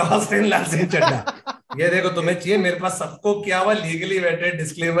that he has lost in Lal Singh Chadha. ये देखो तुम्हें चाहिए, मेरे पास सबको क्या हुआ legally weighted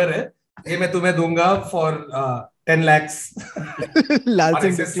disclaimer है, ये मैं तुम्हें दूंगा for 10 lakhs. Lal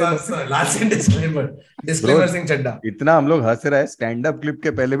Singh disclaimer Singh Chaddha. इतना हम लोग हंस रहे हैं, स्टैंड अप क्लिप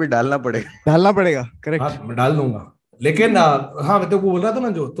के पहले भी डालना पड़ेगा। करेक्ट। हाँ, मैं डाल दूंगा। लेकिन हाँ मैं तो वो बोल रहा था ना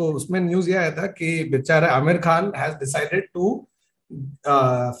जो, तो उसमें न्यूज ये आया था कि बेचारा Aamir Khan has decided to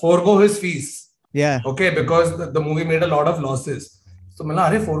forego his fees Yeah. Okay, because the movie made a lot of losses. So मैं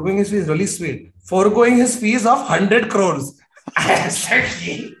अरे foregoing his fee is really sweet. Foregoing his fees of 100 crores.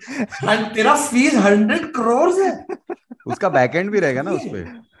 तेरा fees 100 crores है. उसका बैकएंड भी रहेगा ना उसपे.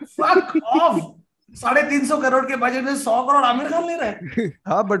 Fuck off. 350 crore के बजट में 100 करोड़ आमिर खान ले रहा है.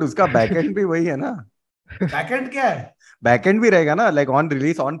 हाँ, बट उसका बैकएंड भी वही है ना. बैकएंड क्या है? बैकएंड भी रहेगा ना, like on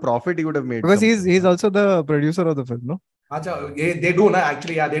release, on profit he would have made. Because he's also the producer of the film, no? अच्छा, ये they do ना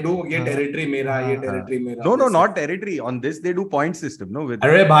actually, yeah, they do. ये territory मेरा, ये territory मेरा. No, not territory. On this they do point system, no? With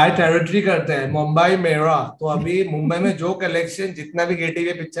अरे भाई territory करते हैं. मुंबई मेरा. तो अभी मुंबई में जो collection जितना भी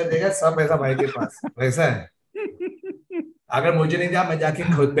गेटवे पिक्चर देगा सब ऐसा भाई के पास. वैसा है. अगर मुझे नहीं दिया मैं जाके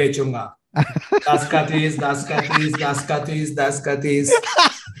खुद बेचूंगा. 10 का 30, 10 का 30, 10 का 30, 10 का 30.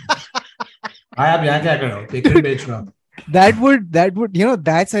 भाई आप यहाँ क्या कर रहे हो? टिकट बेच रहे हो. That would,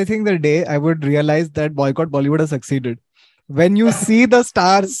 that's I think the day I would realize that Boycott Bollywood has succeeded. When you see the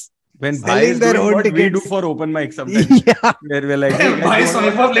stars when selling their own what tickets. We do for open mic sometimes. Yeah. Where we're like, hey, भाई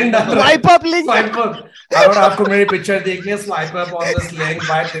swipe up link डाल. Swipe up link. Swipe up. अगर आपको मेरी picture देखनी है, swipe up on this link,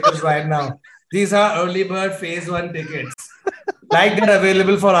 buy tickets right now. These are early bird phase 1 tickets. Like they're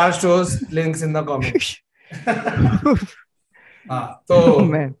available for our shows. Links in the comments. हाँ तो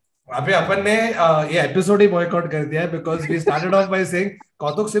अभी अपन ने ये एपिसोड ही बॉयकॉट कर दिया है because we started off by saying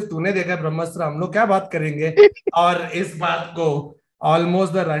कौतुक सिर्फ तूने देखा है ब्रह्मास्त्र, हम लोग क्या बात करेंगे, और इस बात को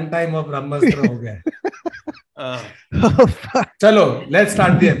almost the run time of ब्रह्मास्त्र हो गया. चलो let's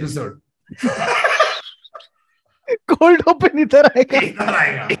start the episode. Cold open इधर आएगा.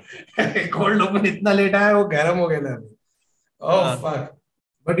 कोल्ड ओपन इतना लेट आया वो गर्म हो गया. Oh fuck.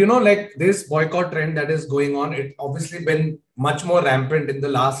 But you know, like this boycott trend that is going on, it obviously been much more rampant in the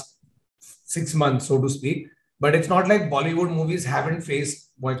last 6 months, so to speak. But it's not like Bollywood movies haven't faced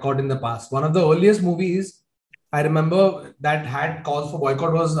boycott in the past. One of the earliest movies I remember that had calls for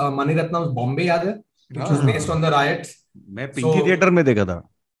boycott was Mani Ratnam's Bombay, yaad hai? Which was based on the riots. मैं Pinky theatre में देखा था.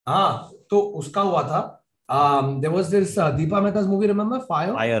 हाँ, तो उसका हुआ था. There was this Deepa Mehta's movie, remember?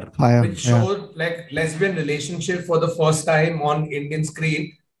 Fire. Which showed like lesbian relationship for the first time on Indian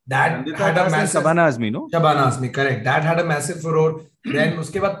screen. That had a massive... Shabana Azmi, no? Shabana Azmi, correct. That had a massive furore. Then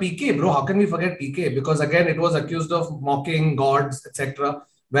uske baad PK, bro, how can we forget PK? Because again, it was accused of mocking gods, etc.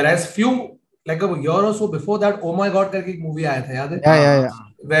 Whereas few, like a year or so before that, Oh My God karke ek movie aaya tha, yaad hai? Yeah.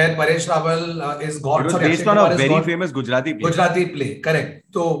 Where Paresh Rawal is God. It was based on a very famous Gujarati play. Gujarati play, correct.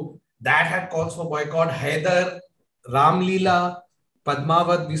 So that had calls for boycott. Haider, Ram Leela,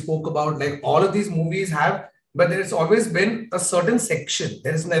 Padmavat, we spoke about, like all of these movies have, but there's always been a certain section.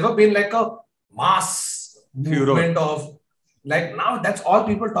 There's never been like a mass movement of, like now that's all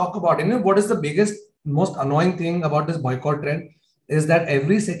people talk about. And you know what is the biggest, most annoying thing about this boycott trend is that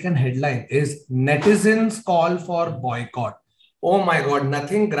every second headline is netizens call for boycott. Oh my God,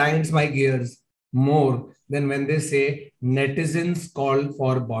 nothing grinds my gears more than when they say netizens call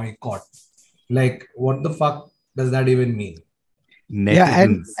for boycott. Like, what the fuck does that even mean? Netizens.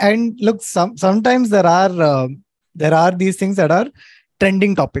 Yeah, and look, sometimes there are these things that are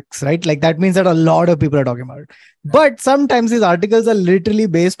trending topics, right? Like that means that a lot of people are talking about it. But sometimes these articles are literally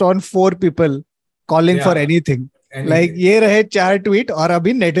based on 4 people calling for anything. Like, ye rahe 4 tweet or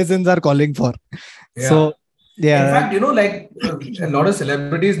abhi netizens are calling for. Yeah. So, yeah. In fact, you know, like a lot of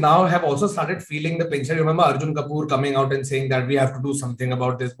celebrities now have also started feeling the pinch. I remember Arjun Kapoor coming out and saying that we have to do something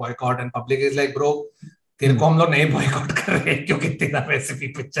about this boycott, and public is like, bro, तेरे को हम लोग नहीं boycott कर रहे क्योंकि तेरा वैसे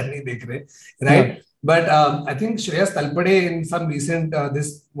भी picture नहीं देख रहे, right? But I think Shreyas Talpade in some recent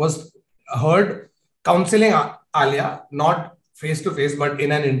this was heard counseling Alia, not face to face, but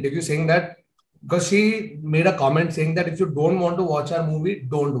in an interview, saying that because she made a comment saying that if you don't want to watch our movie,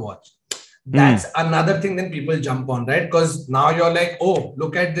 don't watch. That's another thing then people jump on, right? Because now you're like, oh,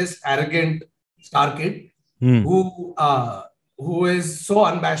 look at this arrogant star kid who is so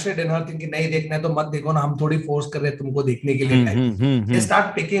unabashed in her thinking, nahi dekhna hai to mat dekho na, hum thodi force kar rahe tumko dekhne ke liye. They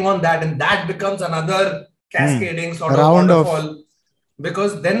start picking on that, and that becomes another cascading sort of waterfall.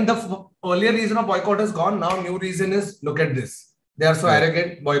 Because then the earlier reason of boycott is gone. Now new reason is, look at this. They are so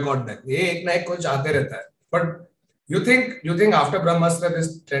arrogant, boycott them. Ye ek na ek kuch aate rehta hai. But you think after Brahmāstra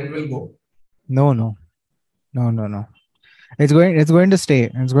this trend will go? No. It's going to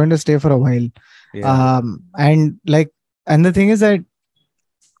stay. It's going to stay for a while. Yeah. And the thing is that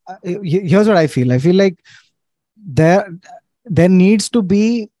here's what I feel. I feel like there needs to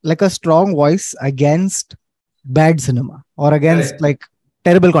be like a strong voice against bad cinema or against like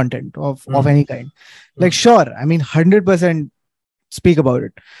terrible content of any kind. Like, sure, I mean, 100% speak about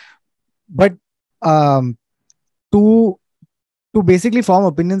it. But to basically form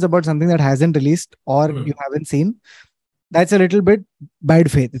opinions about something that hasn't released or you haven't seen, that's a little bit bad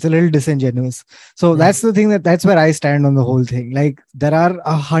faith. It's a little disingenuous. So that's the thing, that's where I stand on the whole thing. Like there are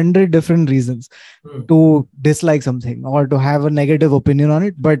 100 different reasons to dislike something or to have a negative opinion on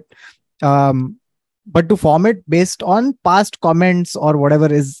it, but to form it based on past comments or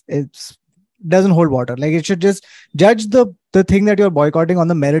whatever it's doesn't hold water. Like it should just judge the thing that you're boycotting on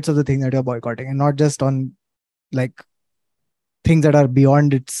the merits of the thing that you're boycotting, and not just on like things that are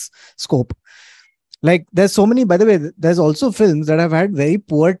beyond its scope. Like there's so many, by the way, there's also films that have had very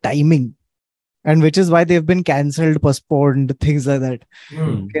poor timing, and which is why they've been cancelled, postponed, things like that.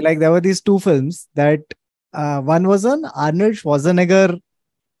 Okay, like there were these two films that one was an Arnold Schwarzenegger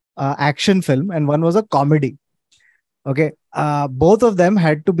action film and one was a comedy. Okay, both of them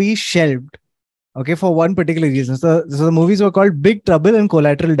had to be shelved. Okay, for one particular reason. So the movies were called Big Trouble and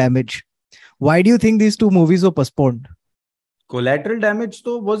Collateral Damage. Why do you think these two movies were postponed? Collateral Damage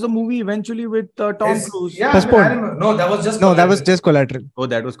though was a movie eventually with Tom Cruise. Yeah, I remember. No, that was just that was just Collateral. Oh,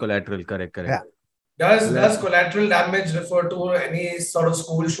 that was Collateral. Correct. Yeah. Does Collateral Damage refer to any sort of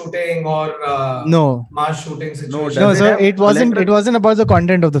school shooting or mass shooting situation? No, so it wasn't about the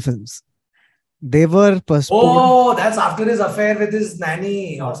content of the films. They were postponed. Oh, that's after his affair with his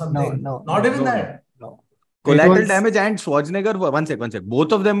nanny or something. Not even that. No. Collateral Damage and Schwarzenegger. One sec.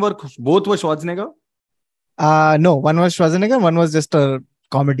 Both were Schwarzenegger? No, one was Schwarzenegger, one was just a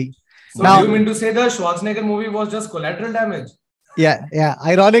comedy. So now, you mean to say the Schwarzenegger movie was just Collateral Damage? Yeah.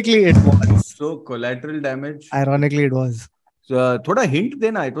 Ironically, it was. So Collateral Damage. Ironically, it was. So, thoda hint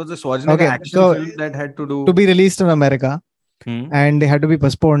dena. It was a Schwarzenegger action film that had to be released in America, and they had to be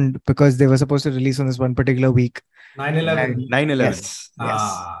postponed because they were supposed to release on this one particular week. 9/11.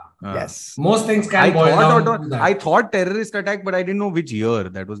 9/11. Yes. Most things can boil down to that. I thought terrorist attack, but I didn't know which year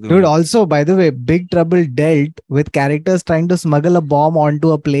that was. Dude, also, by the way, Big Trouble dealt with characters trying to smuggle a bomb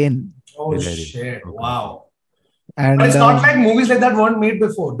onto a plane. Oh, shit. Wow. And but it's not like movies like that weren't made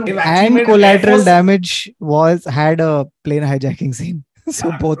before. And Collateral Damage had a plane hijacking scene.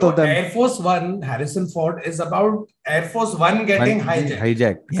 So both of them. Air Force One, Harrison Ford, is about Air Force One getting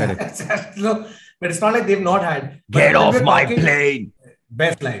hijacked. Correct. But it's not like they've not had. Get off my plane.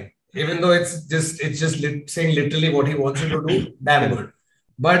 Best line. Even though it's just saying literally what he wants you to do. Damn good.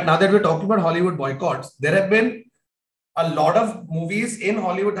 But now that we're talking about Hollywood boycotts, there have been a lot of movies in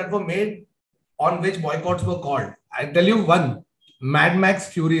Hollywood that were made on which boycotts were called. I'll tell you one. Mad Max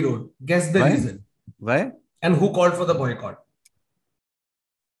Fury Road. Guess the reason. Why? And who called for the boycott?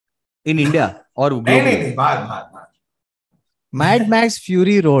 In India or globally? No. Mad Max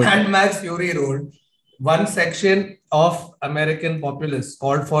Fury Road. Mad Max Fury Road. One section of American populace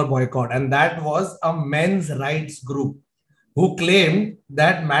called for boycott, and that was a men's rights group who claimed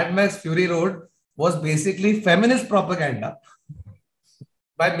that Mad Max Fury Road was basically feminist propaganda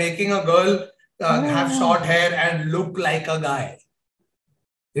by making a girl have short hair and look like a guy.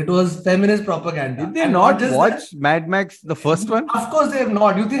 It was feminist propaganda. Did they not watch Mad Max, the first one? Of course they have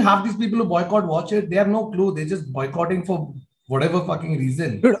not. You think half these people who boycott watch it? They have no clue. They're just boycotting for whatever fucking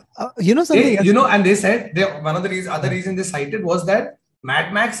reason. Dude, you know something? And they said, one of the other reasons they cited was that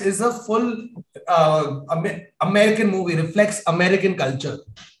Mad Max is a full American movie, reflects American culture.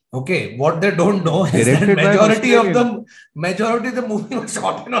 Okay, what they don't know is that majority of the movie was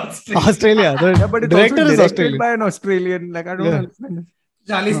shot in Australia. But it's also directed by an Australian. Like, I don't understand.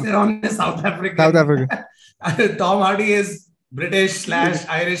 Charlize Theron is South African. Tom Hardy is British /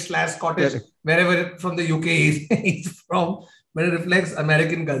 Irish / Scottish, wherever from the UK he's from, but it reflects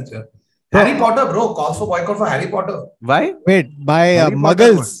American culture. Harry Potter, bro, calls for boycott for Harry Potter. Why? Wait, by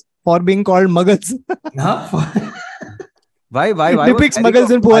Muggles for being called Muggles. Why depicts Muggles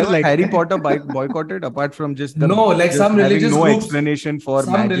in poor light. Harry Potter boycotted apart from just the some religious groups, explanation for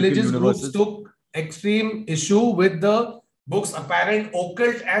some religious groups took extreme issue with the book's apparent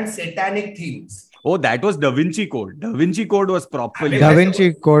occult and satanic themes. Oh, that was Da Vinci Code. Da Vinci Code was properly. Da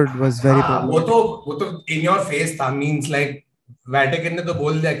Vinci Code was very वो तो in your face था, means like Vatican ने तो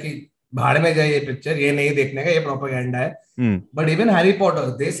बोल दिया कि भाड़ में जाए ये पिक्चर, ये नहीं देखने का, ये propaganda है. But even Harry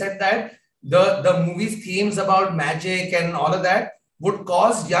Potter, they said that the movie's themes about magic and all of that would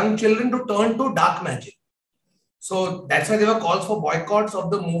cause young children to turn to dark magic. So that's why there were calls for boycotts of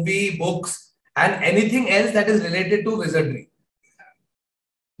the movie, books, and anything else that is related to wizardry.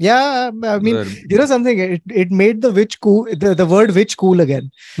 Yeah, I mean, you know something, it made the witch cool, the word witch cool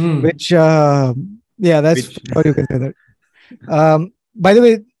again. Which, that's how you can say that. By the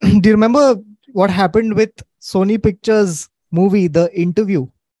way, do you remember what happened with Sony Pictures movie, The Interview?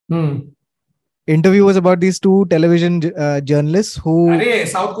 Interview was about these two television journalists who...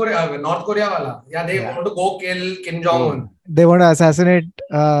 North Korea wala. Yeah, they want to go kill Kim Jong-un. They want to assassinate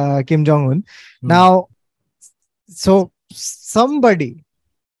Kim Jong-un. Now, so somebody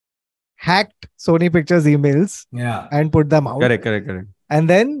hacked Sony Pictures emails and put them out. Correct. And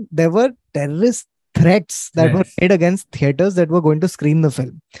then there were terrorist threats that were made against theaters that were going to screen the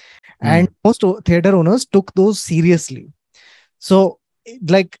film. And most theater owners took those seriously. So,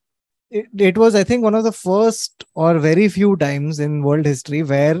 like, it was, I think, one of the first or very few times in world history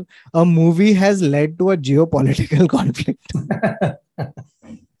where a movie has led to a geopolitical conflict.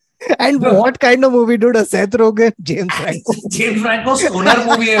 And what kind of movie did Seth Rogen, James Franco? James Franco's stoner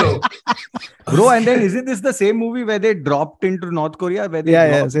movie. Bro, and then isn't this the same movie where they dropped into North Korea? Where they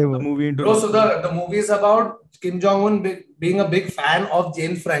dropped the movie into Bro, so the movie is about Kim Jong-un being a big fan of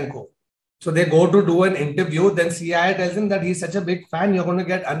James Franco. So they go to do an interview. Then CIA tells him that he's such a big fan, you're going to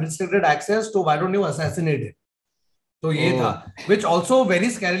get unrestricted access. So why don't you assassinate him? So ye tha. Which also very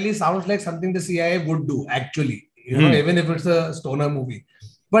scarily sounds like something the CIA would do, actually. You know, even if it's a stoner movie.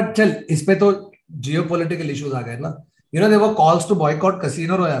 But chal, ispe to geopolitical issues aa gaye na. You know, there were calls to boycott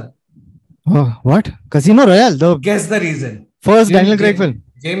Casino Royale. Oh, what? Casino Royale? Guess the reason. First Daniel Craig film.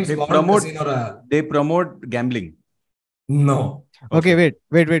 James Bond Casino Royale. They promote gambling. No. Okay, wait.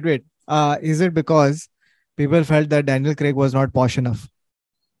 Is it because people felt that Daniel Craig was not posh enough?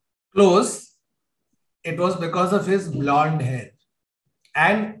 Close. It was because of his blonde hair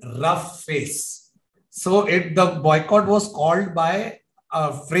and rough face. So the boycott was called by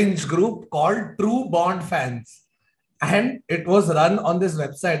a fringe group called True Bond Fans. And it was run on this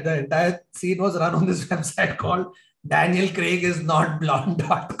website. The entire scene was run on this website called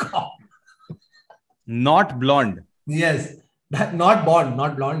DanielCraigIsNotBlonde.com. Not blonde. Yes. Not Bond.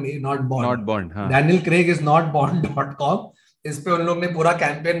 Not Bond. Huh. DanielCraigIsNotBond.com. इस पे उन लोग ने पूरा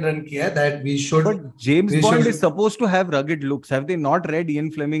campaign run किया है that we should. But James Bond is supposed to have rugged looks. Have they not read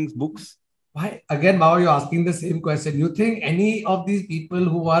Ian Fleming's books? Why? Again, Mao, you're asking the same question. You think any of these people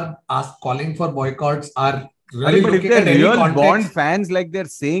who are calling for boycotts are really but if looking at they're any real context? Bond fans, like they're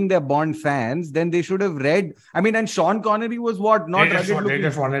saying they're Bond fans, then they should have read. I mean, and Sean Connery was what? Not rugged looking. They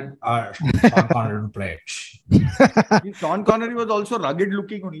just wanted Sean Connery to play it. Sean Connery was also rugged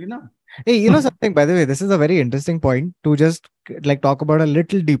looking only, na? Hey, you know something, by the way, this is a very interesting point to just like talk about a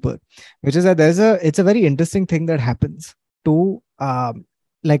little deeper, which is that it's a very interesting thing that happens to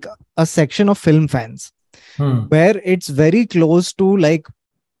like a section of film fans where it's very close to like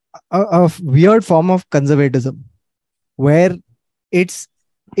a weird form of conservatism where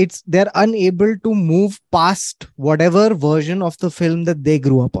they're unable to move past whatever version of the film that they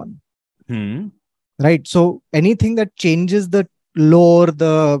grew up on. Right. So anything that changes the lore,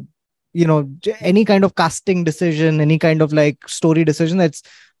 any kind of casting decision, any kind of like story decision that's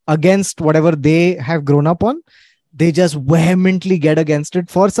against whatever they have grown up on, they just vehemently get against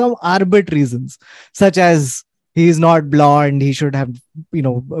it for some arbitrary reasons, such as he is not blonde, he should have,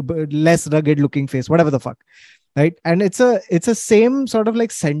 less rugged looking face, whatever the fuck. Right. And it's a same sort of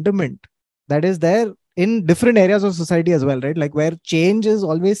like sentiment that is there in different areas of society as well, right? Like where change is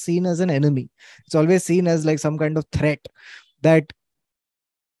always seen as an enemy. It's always seen as like some kind of threat that.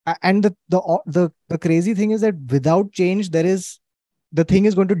 And the crazy thing is that without change, the thing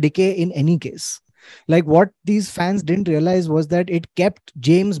is going to decay in any case. Like what these fans didn't realize was that it kept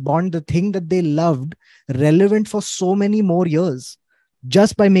James Bond, the thing that they loved, relevant for so many more years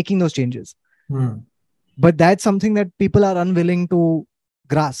just by making those changes. But that's something that people are unwilling to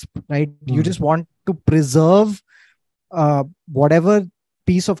grasp, right? You just want to preserve whatever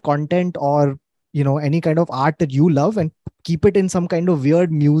piece of content or any kind of art that you love and keep it in some kind of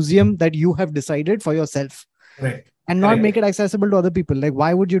weird museum that you have decided for yourself, right? And not make it accessible to other people. Like,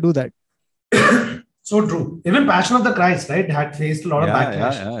 why would you do that? So true. Even Passion of the Christ, right, had faced a lot of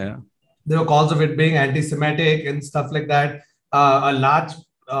backlash. Yeah. There were calls of it being anti-Semitic and stuff like that. A large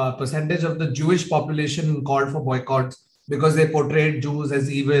percentage of the Jewish population called for boycotts because they portrayed Jews as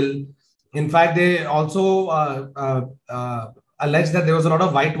evil. In fact, they also alleged that there was a lot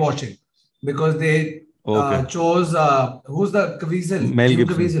of whitewashing because they chose who's the Caviezel? Mel Jim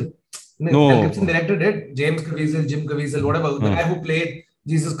Gibson. Caviezel. No. Mel Gibson directed it. James Caviezel, Jim Caviezel, whatever. The guy who played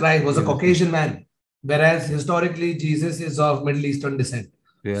Jesus Christ was a Caucasian man, whereas historically Jesus is of Middle Eastern descent.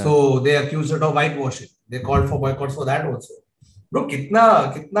 Yeah. So they accused it of whitewashing. They called for boycotts for that also. Bro,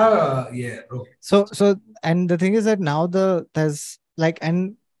 kitna, yeah, bro. So, and the thing is that now there's like,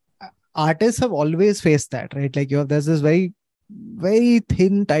 and artists have always faced that, right? Like there's this very, very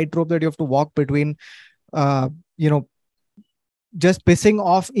thin tightrope that you have to walk between, just pissing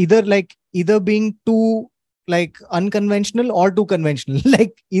off either being too like unconventional or too conventional,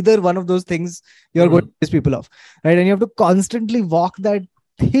 like either one of those things you're going to piss people off, right? And you have to constantly walk that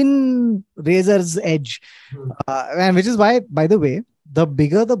thin razor's edge, and which is why, by the way, the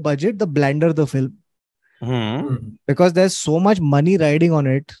bigger the budget, the blander the film, because there's so much money riding on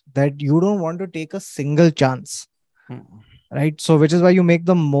it that you don't want to take a single chance, right? So which is why you make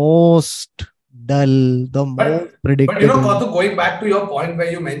the most dull, the most predictable. But you know, Kautuk, going back to your point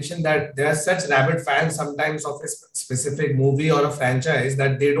where you mentioned that there are such rabid fans sometimes of a specific movie or a franchise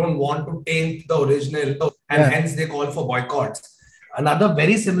that they don't want to taint the original, and hence they call for boycotts. Another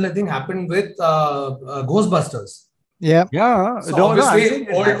very similar thing happened with Ghostbusters. Yeah. So obviously,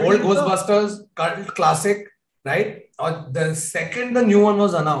 old Ghostbusters, cult classic, right? Or the second the new one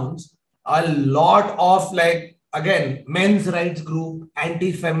was announced, a lot of like, again, men's rights group,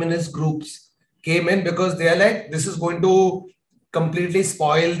 anti-feminist groups came in because they are like, this is going to completely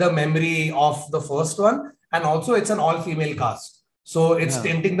spoil the memory of the first one. And also it's an all-female cast. So it's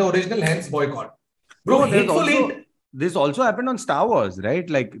tainting the original, hence boycott. Bro, Hateful Eight. This also happened on Star Wars, right?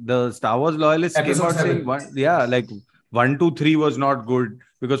 Like the Star Wars loyalists came out saying, 1, 2, 3 was not good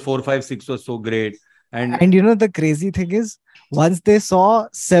because 4, 5, 6 was so great. And you know, the crazy thing is, once they saw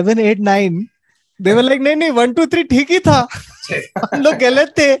 7, 8, 9, they were like, no, 1, 2, 3 ठीक ही था. हम लोग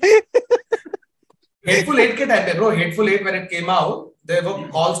गलत थे. Hateful Eight के time पे, bro, Hateful Eight when it came out, there were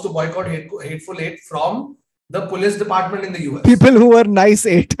calls to boycott Hateful Eight from the police department in the US. People who were nice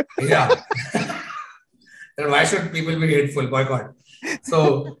 8. Yeah. Then why should people be hateful? Boycott.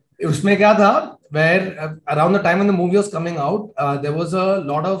 So उसमें क्या था? Where around the time when the movie was coming out, there was a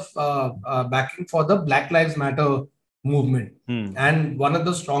lot of backing for the Black Lives Matter movement, and one of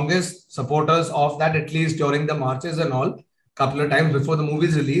the strongest supporters of that, at least during the marches and all, couple of times before the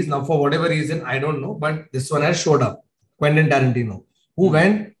movie's release. Now, for whatever reason, I don't know, but this one has showed up. Quentin Tarantino, who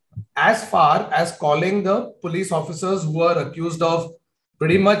went as far as calling the police officers who were accused of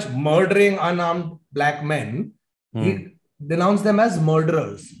pretty much murdering unarmed black men, he denounced them as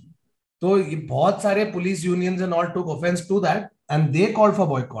murderers. So, बहुत सारे police unions and all took offense to that, and they called for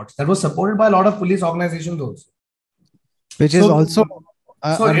boycotts. That was supported by a lot of police organizations also. Which is also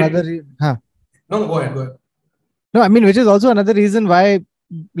another... No, go ahead. No, I mean, which is also another reason why,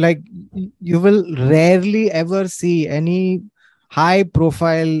 like, you will rarely ever see any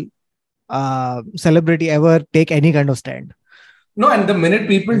high-profile celebrity ever take any kind of stand. No, and the minute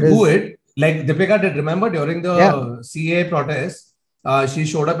people do it, like Deepika did, remember during the CA protests, she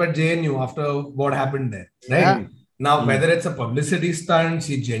showed up at JNU after what happened there, right? Now, whether it's a publicity stunt,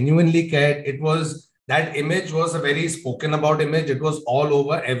 she genuinely cared. That image was a very spoken about image. It was all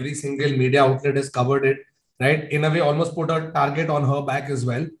over. Every single media outlet has covered it. Right? In a way, almost put a target on her back as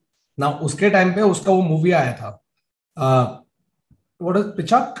well. Now, uske time pe uska wo movie aaya tha. What is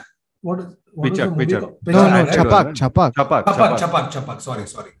Pichak? What is the movie called? Chapak. Sorry.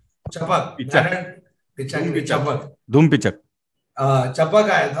 Chapak. Chapak. Dhum Pichak. Chapak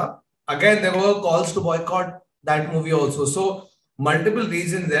aaya tha. Again, there were calls to boycott that movie also. So, multiple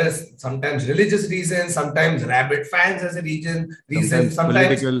reasons. There's sometimes religious reasons, sometimes rabid fans as a reason,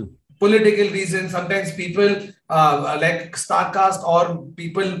 sometimes political reasons, sometimes people like Starcast or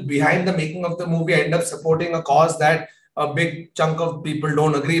people behind the making of the movie end up supporting a cause that a big chunk of people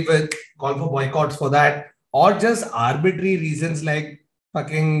don't agree with, call for boycotts for that, or just arbitrary reasons like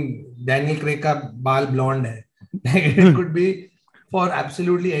fucking Daniel Craig ka baal blonde hai. It could be for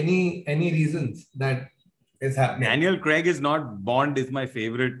absolutely any reasons that is happening. Daniel Craig is not Bond is my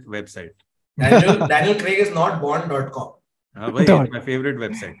favorite website. Daniel Craig is not Bond.com. It's my favorite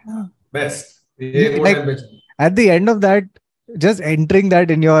website. Best. Like, at the end of that, just entering that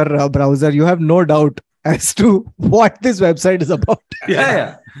in your browser, you have no doubt as to what this website is about.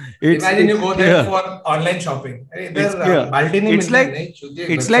 Imagine you go there for online shopping. It's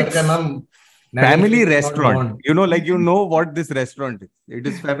like family restaurant. You know what this restaurant is. It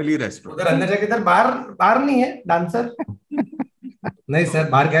is family restaurant. bar nahi hai, dancer. नहीं sir,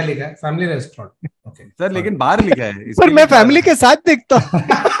 बाहर क्या लिखा है? Family restaurant. Okay sir, लेकिन बाहर लिखा है. पर मैं फैमिली के साथ देखता हूँ.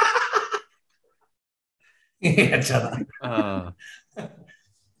 अच्छा था.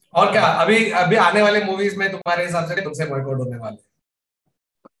 और क्या अभी आने वाले मूवीज में तुम्हारे हिसाब से तुमसे बॉयकॉट होने वाले?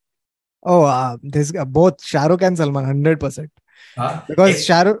 Oh, this both Shahrukh and Salman 100%. Because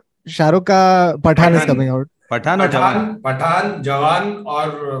Shahrukh ka Pathaan is coming out. Pathan, जवान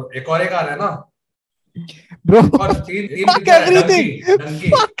और एक और एक आ रहा है ना. Bro, fuck everything.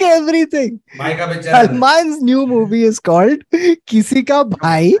 Fuck everything. Salman's new movie is called Kisi Ka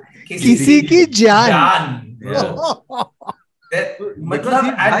Bhai, Kisi Ki Jaan.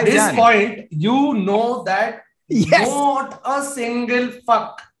 At this point, you know that not a single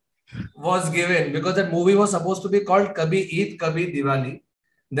fuck was given, because that movie was supposed to be called Kabhi Eid, Kabhi Diwali.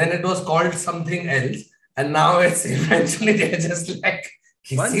 Then it was called something else, and now it's eventually they're just like.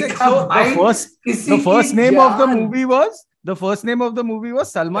 The first name of the movie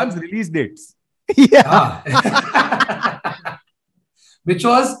was Salman's release dates. which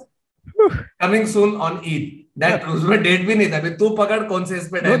was coming soon on Eid. That उसमें date भी नहीं था. अभी तू पकड़ कौन से इस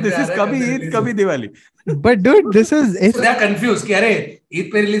पे टाइम पे आ रहा है. कभी ईद कभी Diwali. But dude, this is so they are confused कि अरे ईद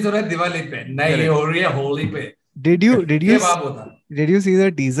पे रिलीज हो रहा है दिवाली पे नहीं, ये हो रही है होली पे. Did you see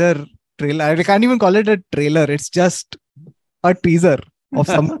the teaser trailer? I can't even call it a trailer. It's just a teaser of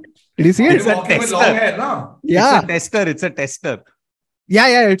some. Did you see it? It's a tester. Yeah. It's a tester.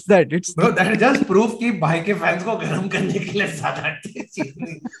 Yeah, it's that. Bro, that just proof कि भाई के fans को गरम करने के लिए ज्यादा चीज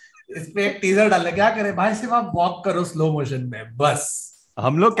नहीं. इस पे एक टीजर डाले, क्या करे भाई, सिर्फ आप वॉक करो स्लो मोशन में, बस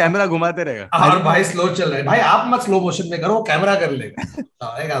हम लोग कैमरा घुमाते रहेगा और भाई स्लो चल रहा है. भाई आप मत स्लो मोशन में करो, कैमरा कर लेगा.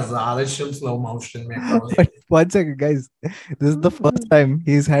 ज्यादा स्लो मोशन में. But one second, guys. This is the first time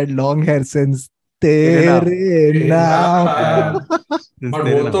he's had long hair since तेरे नाम. But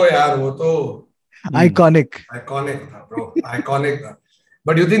वो तो यार वो तो iconic था bro, iconic था.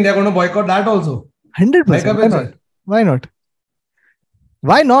 But you think they're going to boycott that also? 100%.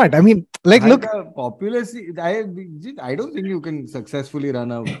 Why not? I mean, like look, populace. I don't think you can successfully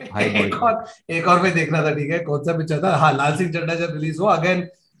run a high boycott. एक और मैं देखना था, ठीक है, कौन सा पिक्चर था. हाँ, लाल सिंह चड्ढा जब रिलीज हुआ अगेन,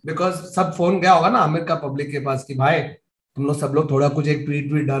 बिकॉज सब फोन गया होगा ना आमिर का पब्लिक के पास कि भाई तुम लोग सब लोग थोड़ा कुछ एक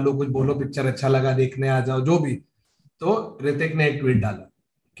ट्वीट डालो, कुछ बोलो, पिक्चर अच्छा लगा देखने आ जाओ, जो भी. तो ऋतिक ने एक ट्वीट डाला,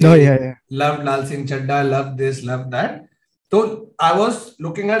 love Lal Singh Chadha, love this love that. तो I was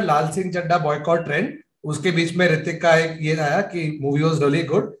looking at Lal Singh Chadha boycott trend. उसके बीच में ऋतिक का एक ये आया कि movie was really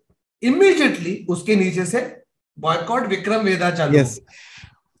good. Immediately उसके नीचे से बॉयकॉट विक्रम वेदा चालू.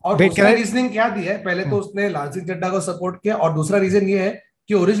 और उसका रीजनिंग क्या दिया है, पहले तो उसने लाल सिंह चड्ढा को सपोर्ट किया, और दूसरा रीजन ये है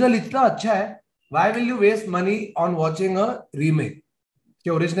कि ओरिजिनल इतना अच्छा है, why will you waste money on watching a remake. कि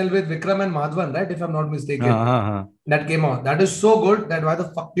original with Vikram and Madhavan, right, if I am not mistaken, that came out, that is so good that why the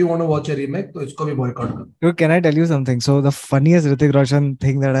fuck do you want to watch a remake? तो इसको भी boycott करो. Dude, can I tell you something? So the funniest Hrithik Roshan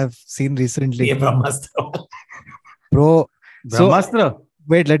thing that I've seen recently. ये ब्रह्मास्त्र. Bro, Brahmastra.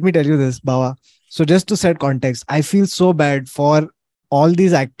 Wait, let me tell you this, Bawa. So just to set context, I feel so bad for all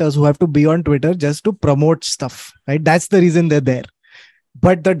these actors who have to be on Twitter just to promote stuff, right? That's the reason they're there.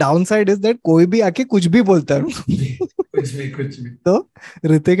 But the downside is that कोई भी आके कुछ भी बोलता है. कुछ भी. So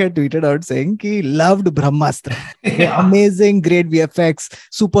Hrithik had tweeted out saying कि loved Brahmāstra. Amazing, great VFX,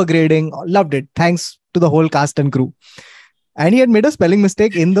 super grading, loved it. Thanks to the whole cast and crew. And he had made a spelling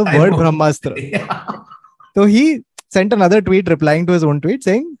mistake in the word Brahmāstra. So he sent another tweet replying to his own tweet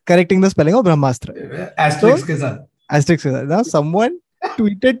saying, correcting the spelling of Brahmāstra. Asterisk के साथ. Now someone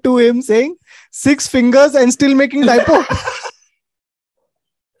tweeted to him saying 6 fingers and still making typo.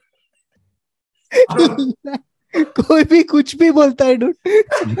 कोई भी कुछ भी बोलता है,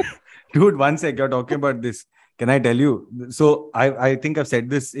 dude. One sec, you're talking about this. Can I tell you? So I think I've said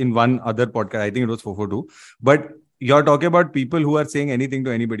this in one other podcast. I think it was 442. But you're talking about people who are saying anything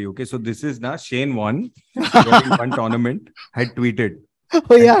to anybody. Okay, so this is now Shane Warne during one tournament had tweeted.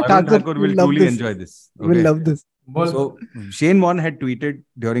 Oh yeah, Thakur will truly enjoy this. Okay? We'll love this. So Shane Warne had tweeted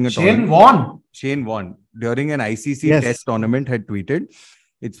during a Shane Warne during an ICC test tournament had tweeted.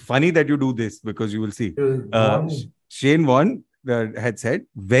 It's funny that you do this because you will see. Shane Warne had said,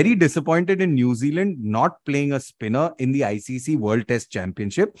 very disappointed in New Zealand not playing a spinner in the ICC World Test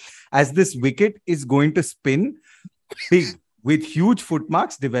Championship, as this wicket is going to spin big with huge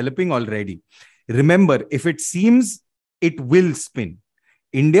footmarks developing already. Remember, if it seems it will spin,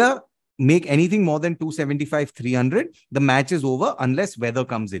 India make anything more than 275, 300, the match is over unless weather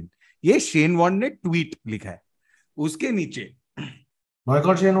comes in. ये Shane Warne ने tweet लिखा है. उसके नीचे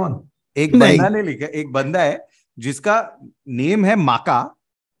Boycott Shane Warne. एक बंदा ने लिखा, एक बंदा है जिसका नेम है माका,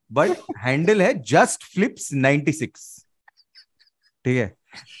 बट हैंडल है जस्ट फ्लिप्स 96. ठीक है,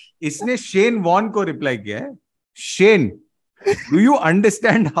 इसने शेन वॉर्न को रिप्लाई किया है, Shane, do you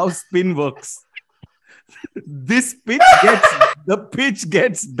understand how spin works? This pitch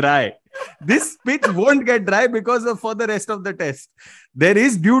gets dry. This pitch won't get dry because of for the rest of the test. There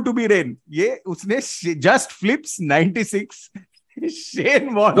is due to be rain. ये उसने just flips 96. Shane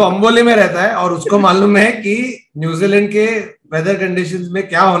Warne तो अंबोली में रहता है और उसको मालूम है कि न्यूजीलैंड के वेदर कंडीशंस में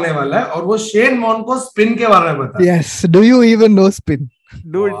क्या होने वाला है, और वो शेन वॉर्न को स्पिन के बारे में बता. Yes, do you even know spin?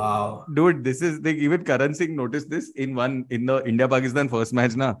 Dude, this is like even Karan Singh noticed this in the India Pakistan first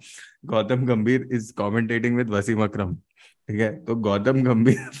match na. Gautam Gambhir is commentating with Wasim Akram. ठीक है, तो Gautam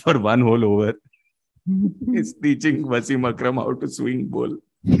Gambhir for one whole over is teaching Wasim Akram how to swing ball.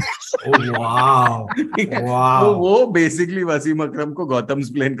 wow. तो वो basically Wasim अकरम को Gautam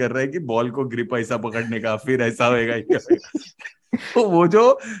explain कर रहा है कि बॉल को ग्रिप ऐसा पकड़ने का, फिर ऐसा होएगा. तो वो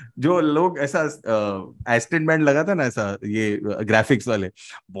जो लोग ऐसा एस्टेंट बैंड लगा था ना, ऐसा ये ग्राफिक्स वाले,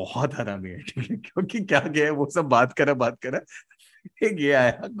 बहुत हरामी है. ठीक है, क्योंकि क्या है वो सब बात करा एक ये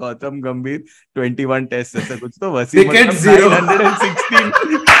आया गौतम गंभीर 21 टेस्ट ऐसा कुछ तो वसीम Wicket zero. 916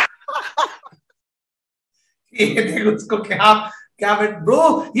 ये देख उसको क्या क्या ब्रो,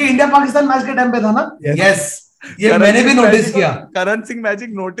 ये इंडिया पाकिस्तान मैच के टाइम पे था ना? यस, ये मैंने भी नोटिस किया. Karan Singh magic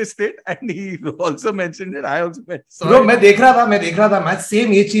noticed it and he also mentioned it. I also bro मैं देख रहा था मैच,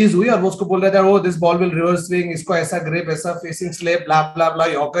 सेम ये चीज हुई और वो उसको बोल रहा था, ओ this ball will reverse swing, इसको ऐसा ग्रिप, ऐसा फेसिंग स्लेप, ब्ला ब्ला ब्ला,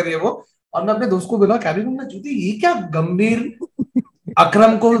 यॉर्कर ये वो. और मैं अपने दोस्त को बोला कैबिन में, जूती ये क्या गंभीर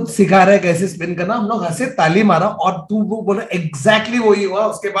अकरम को सिखा रहा है कैसे स्पिन करना. हम लोग हंसे, ताली मारा, और तू वो बोला एग्जैक्टली वही हुआ.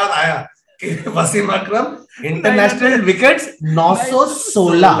 उसके बाद आया कि वसीम अकरम इंटरनेशनल विकेट्स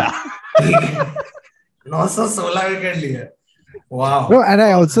 916. 916 विकेट लिए. Wow. Bro, and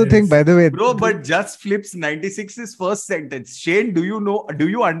I also think, by the way, bro, but just flips 96 is first sentence. Shane, do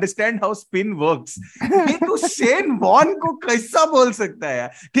you understand how spin works? ये तो शेन वॉन को कैसा बोल सकता है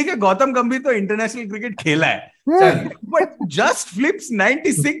यार. ठीक है, गौतम गंभीर तो इंटरनेशनल क्रिकेट खेला है, but just flips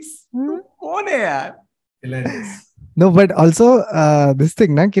 96 कौन है यार? No, but also this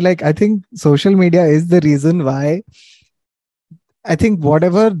thing na ki, like I think social media is the reason why I think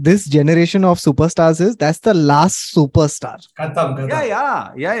whatever this generation of superstars is, that's the last superstar. खत्म.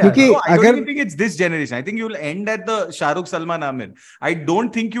 Yeah. Because no, I don't even think it's this generation. I think you'll end at the Shah Rukh Salman Amir. I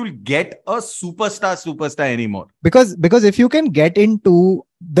don't think you'll get a superstar anymore. Because if you can get into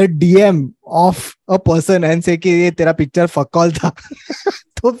the DM of a person and say कि ये तेरा picture fuck all था,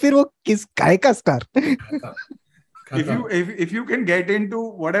 तो फिर वो किस काय का star? If you can get into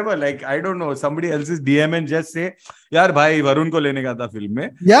whatever, like I don't know, somebody else's DM and just say यार भाई वरुण को लेने का था फिल्म में.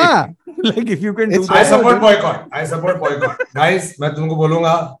 Yeah. Like if you can do that. I support boycott. Guys, मैं तुमको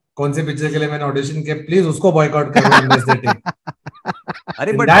बोलूंगा कौन से पिक्चर के लिए मैंने ऑडिशन किया, प्लीज उसको बॉयकॉट करो.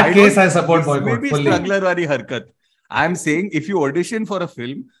 अरे but that case I support boycott. Maybe struggler वाली हरकत. I'm saying if you audition for a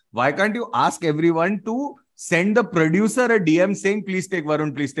film, why can't you ask everyone to send the producer a DM saying please take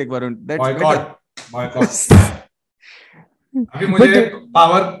Varun. That's boycott. अभी मुझे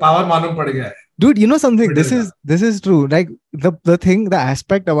power मालूम पड़ गया है. Dude, you know something? This is true. Like the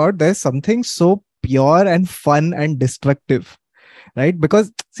aspect about there's something so pure and fun and destructive, right?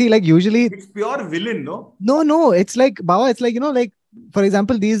 Because see, like usually it's pure villain, no? No. It's like Baba. It's like, you know, like for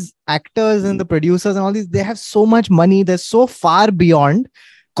example, these actors and the producers and all these, they have so much money. They're so far beyond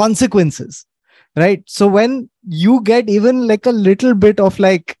consequences, right? So when you get even like a little bit of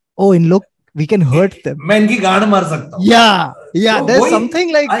like, oh, and look, we can hurt them. मैं इनकी गांड मार सकता हूँ. Yeah. So there's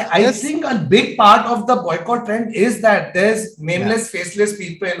something like I think a big part of the boycott trend is that there's nameless, faceless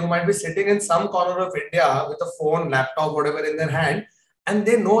people who might be sitting in some corner of India with a phone, laptop, whatever in their hand, and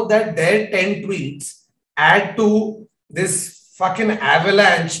they know that their 10 tweets add to this fucking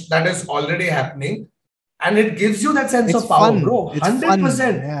avalanche that is already happening, and it gives you that sense of power, bro.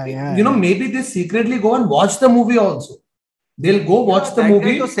 100%. Yeah. You know, maybe they secretly go and watch the movie also. They'll go watch the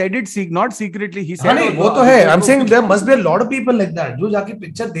movie. He said it not secretly. He said वो तो है. I'm saying there must be a lot of people like that जो जाके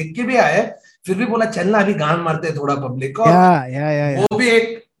picture देख के भी आए, फिर भी बोला चलना अभी गान मारते हैं थोड़ा पब्लिक को. वो भी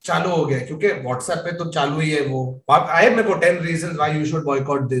एक चालू हो गया क्योंकि WhatsApp पे तो चालू ही है वो. आए मेरे को 10 reasons why you should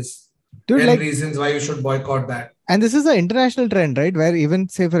boycott this. 10 reasons why you should boycott that. And this is an international trend, right? Where even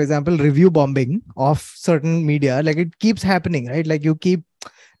say, for example, review bombing of certain media, like it keeps happening, right? Like you keep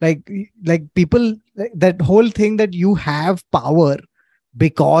like people, that whole thing that you have power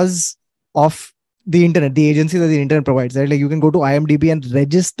because of the internet, the agency that the internet provides, right? Like you can go to IMDb and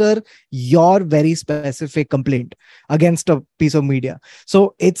register your very specific complaint against a piece of media.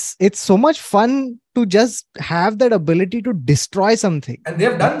 So it's so much fun to just have that ability to destroy something. And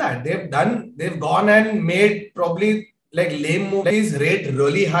they've done that. They've gone and made probably like lame movies rate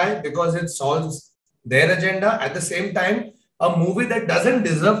really high because it solves their agenda. At the same time, a movie that doesn't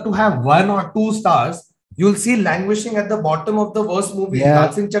deserve to have 1 or 2 stars, you'll see languishing at the bottom of the worst movie.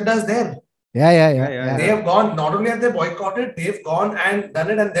 Lal Singh Chaddha is there. Yeah. They have gone, not only have they boycotted, they've gone and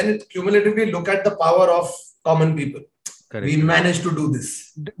done it, and then it cumulatively look at the power of common people. Correct. We managed to do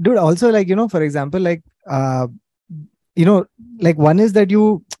this. Dude, also like, you know, for example, like, you know, like one is that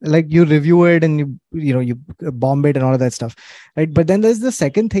you review it and you bomb it and all of that stuff, right? But then there's the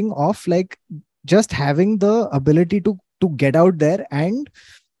second thing of like just having the ability to get out there and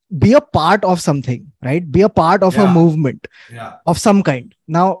be a part of something, right? Be a part of a movement of some kind.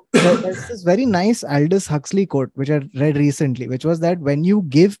 Now, there's this very nice Aldous Huxley quote, which I read recently, which was that when you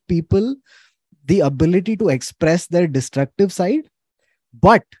give people the ability to express their destructive side,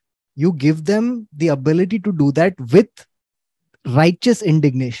 but you give them the ability to do that with righteous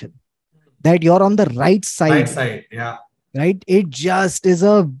indignation, that you're on the right side. Right? It just is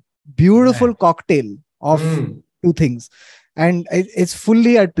a beautiful cocktail of two things. And it's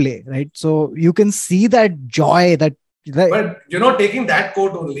fully at play, right? So you can see that joy that But taking that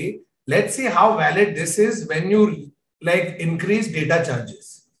quote only, let's see how valid this is when you like increase data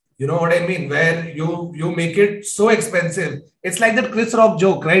charges. You know what I mean? Where you make it so expensive. It's like that Chris Rock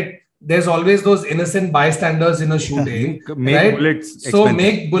joke, right? There's always those innocent bystanders in a shooting, make right? Bullets so expensive.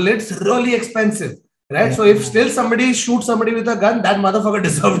 Make bullets really expensive, right? So if still somebody shoots somebody with a gun, that motherfucker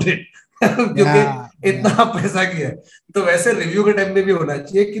deserved it. क्योंकि इतना पैसा किया है. तो वैसे review के time में भी होना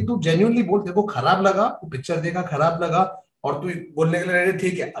चाहिए कि तू जेन्युइनली बोल, तेरे को खराब लगा, तू पिक्चर देखा खराब लगा और तू बोलने के लिए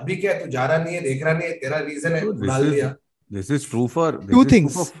ठीक है, अभी क्या तू जा रहा नहीं है, देख रहा नहीं है, तेरा रीजन है, डाल दिया. This is true for two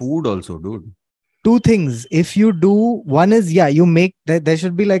things. True for food also, dude. Two things. If you do, one is you make that there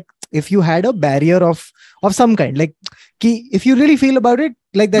should be like, if you had a barrier of some kind, like if you really feel about it,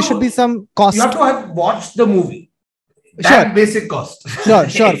 like there should be some cost. You have to have watched the movie. That basic cost.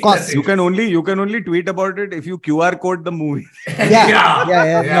 Sure, cost. You can only tweet about it if you QR code the movie.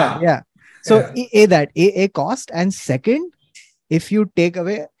 Yeah. So a cost, and second, if you take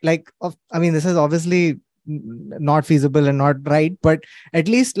away this is obviously not feasible and not right, but at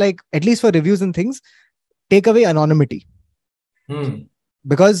least for reviews and things, take away anonymity.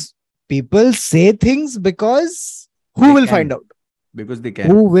 Because people say things because who will find out? Because they can.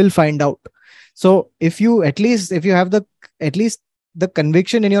 Who will find out? So if you have at least the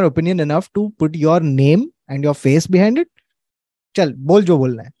conviction in your opinion enough to put your name and your face behind it, chal bol jo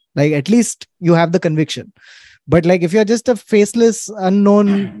bolna hai. Like at least you have the conviction. But like if you're just a faceless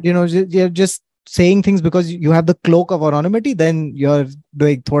unknown, you're just saying things because you have the cloak of anonymity, then you're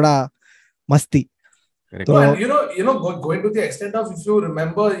doing thoda masti. Correct. So, and going to the extent of, if you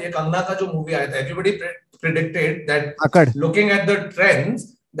remember, ye Kangna ka jo movie aaya tha, everybody predicted that looking at the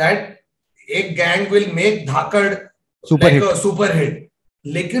trends that एक gang will make Dhaakad super hit,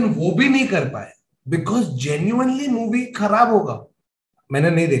 लेकिन वो भी नहीं कर पाए because genuinely movie खराब होगा. मैंने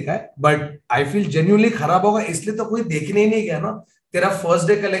नहीं देखा है, बट आई फील जेन्युइनली खराब होगा, इसलिए तो कोई देखने ही नहीं गया ना. तेरा फर्स्ट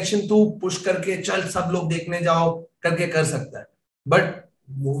डे कलेक्शन तू पुश करके चल सब लोग देखने जाओ करके कर सकता है, बट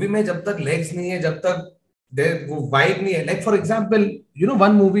मूवी में जब तक लेग्स नहीं है, जब तक वो वाइब नहीं है. Like for example,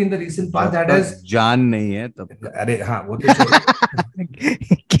 one movie in the recent past that is जान नहीं है तब. अरे हाँ, वो तो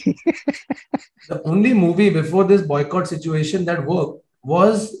the only movie before this boycott situation that worked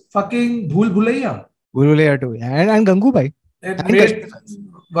was fucking Bhool Bhulaiya 2 and Gangubai. It made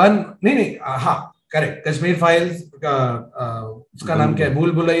one correct, Kashmir Files, उसका नाम क्या है,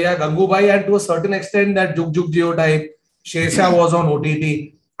 Bhool Bhulaiya, Gangubai, and to a certain extent that Jug Jug Jio type, Shershah was on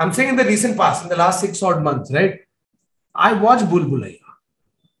OTT. I'm saying in the recent past, in the last 6 odd months, right? I watched Bhool Bhulaiya.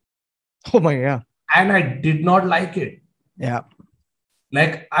 Oh my God. And I did not like it. Yeah.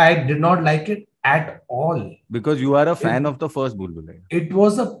 Like I did not like it at all. Because you are a fan of the first Bhool Bhulaiya. It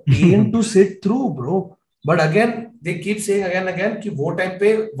was a pain to sit through, bro. But again, they keep saying again and again कि वो time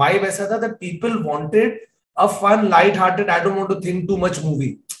पे vibe ऐसा था that people wanted a fun, light-hearted, I don't want to think too much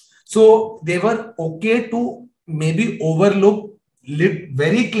movie. So they were okay to maybe overlook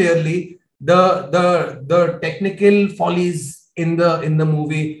very clearly the technical follies in the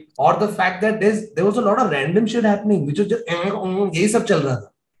movie, or the fact that there was a lot of random shit happening which was just यही सब चल रहा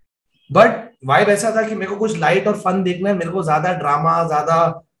था. But vibe ऐसा था कि मेरे को कुछ लाइट और फन देखना है, मेरे को ज्यादा ड्रामा,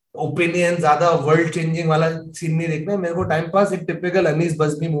 ज्यादा ओपिनियन, ज्यादा वर्ल्ड चेंजिंग वाला सीन नहीं देखना है, मेरे को टाइम पास एक टिपिकल अनीस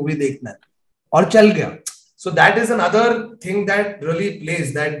बज़मी मूवी देखना है, और चल गया. So that is another thing that really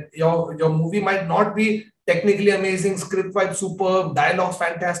plays, that your movie might not be technically amazing, script vibe superb, dialogues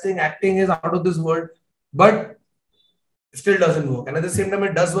fantastic, acting is out of this world, but still doesn't work. And at the same time,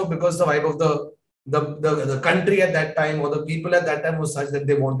 it does work because the vibe of the country at that time, or the people at that time, was such that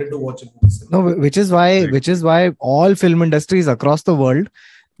they wanted to watch a movie. No, which is why all film industries across the world,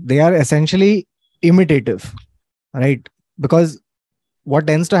 they are essentially imitative, right? Because what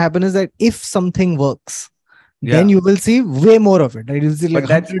tends to happen is that if something works, then you will see way more of it, right? You'll see like, but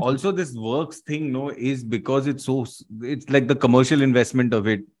that's also this works thing, is because it's like the commercial investment of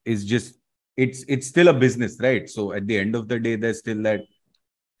it is just, it's still a business, right? So at the end of the day, there's still that.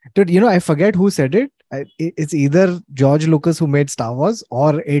 Dude, I forget who said it. It's either George Lucas who made Star Wars,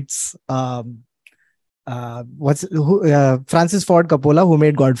 or it's Francis Ford Coppola who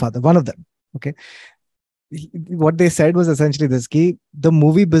made Godfather. One of them. Okay. What they said was essentially this: ki the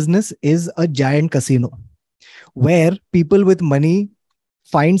movie business is a giant casino where people with money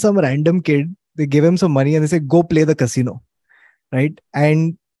find some random kid, they give him some money and they say, go play the casino, right?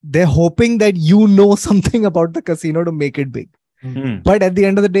 And they're hoping that something about the casino to make it big. Mm-hmm. But at the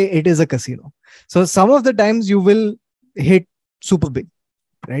end of the day, it is a casino. So some of the times you will hit super big,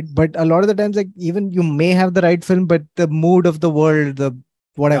 right? But a lot of the times, like, even you may have the right film, but the mood of the world, the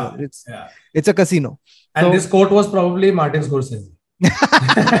whatever, it's a casino. And this quote was probably Martin Scorsese.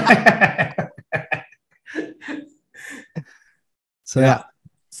 So yeah.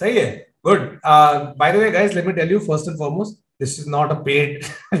 Sahi hai. Good. By the way, guys, let me tell you first and foremost, this is not a paid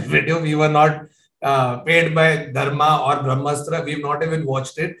video. We were not paid by Dharma or Brahmāstra. We've not even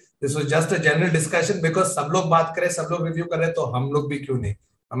watched it. This was just a general discussion because सब लोग बात करें, सब लोग review करें, तो हम लोग भी क्यों नहीं?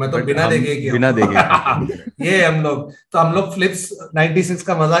 हमें तो बिना देखे ये हम लोग Flips 96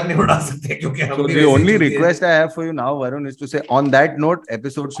 का मजाक नहीं उड़ा सकते क्योंकि हम भी the only request I have for you now, Varun, is to say on that note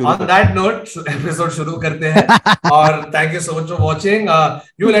episode शुरू करते हैं और thank you so much for watching.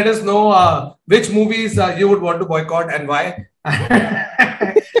 You let us know which movies you would want to boycott and why.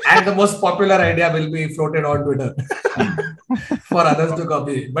 And the most popular idea will be floated on Twitter for others to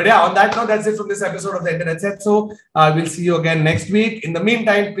copy. But yeah, on that note, that's it from this episode of the Internet Set. So we'll see you again next week. In the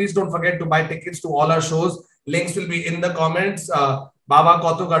meantime, please don't forget to buy tickets to all our shows. Links will be in the comments. Baba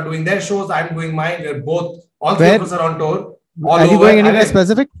Kautuk are doing their shows. I'm doing mine. We're all three of us are on tour. Are you going anywhere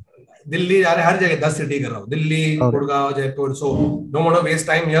specific? Delhi, हर जगह 10 city कर रहा हूँ. Delhi, Gurgaon, Jaipur. So don't want to waste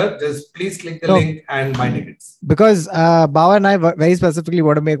time here. Just please click the link and buy tickets. Because Baba and I very specifically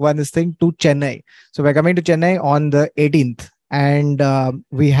want to make one this thing to Chennai. So we're coming to Chennai on the 18th. And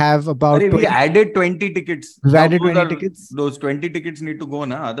we have about... we added 20 tickets. We added 20 tickets. Those 20 tickets need to go,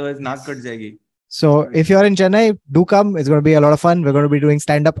 na? Otherwise, naak kat jayegi. So if you're in Chennai, do come. It's going to be a lot of fun. We're going to be doing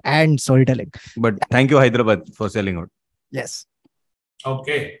stand-up and storytelling. But thank you, Hyderabad, for selling out. Yes.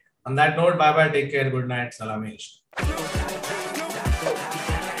 Okay. On that note, bye-bye. Take care. Good night. Salamesh.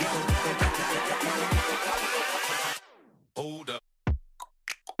 Hold up.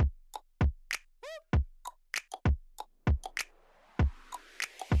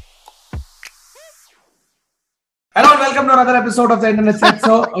 Hello and welcome to another episode of the Internet Set.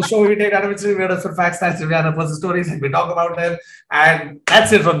 So, a show where we take arbitrary weirdest for facts, stats, trivia, and personal stories, and we talk about them. And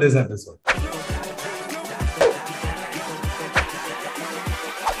that's it from this episode.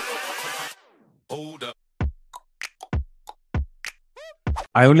 Hold up.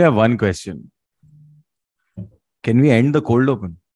 I only have one question. Can we end the cold open?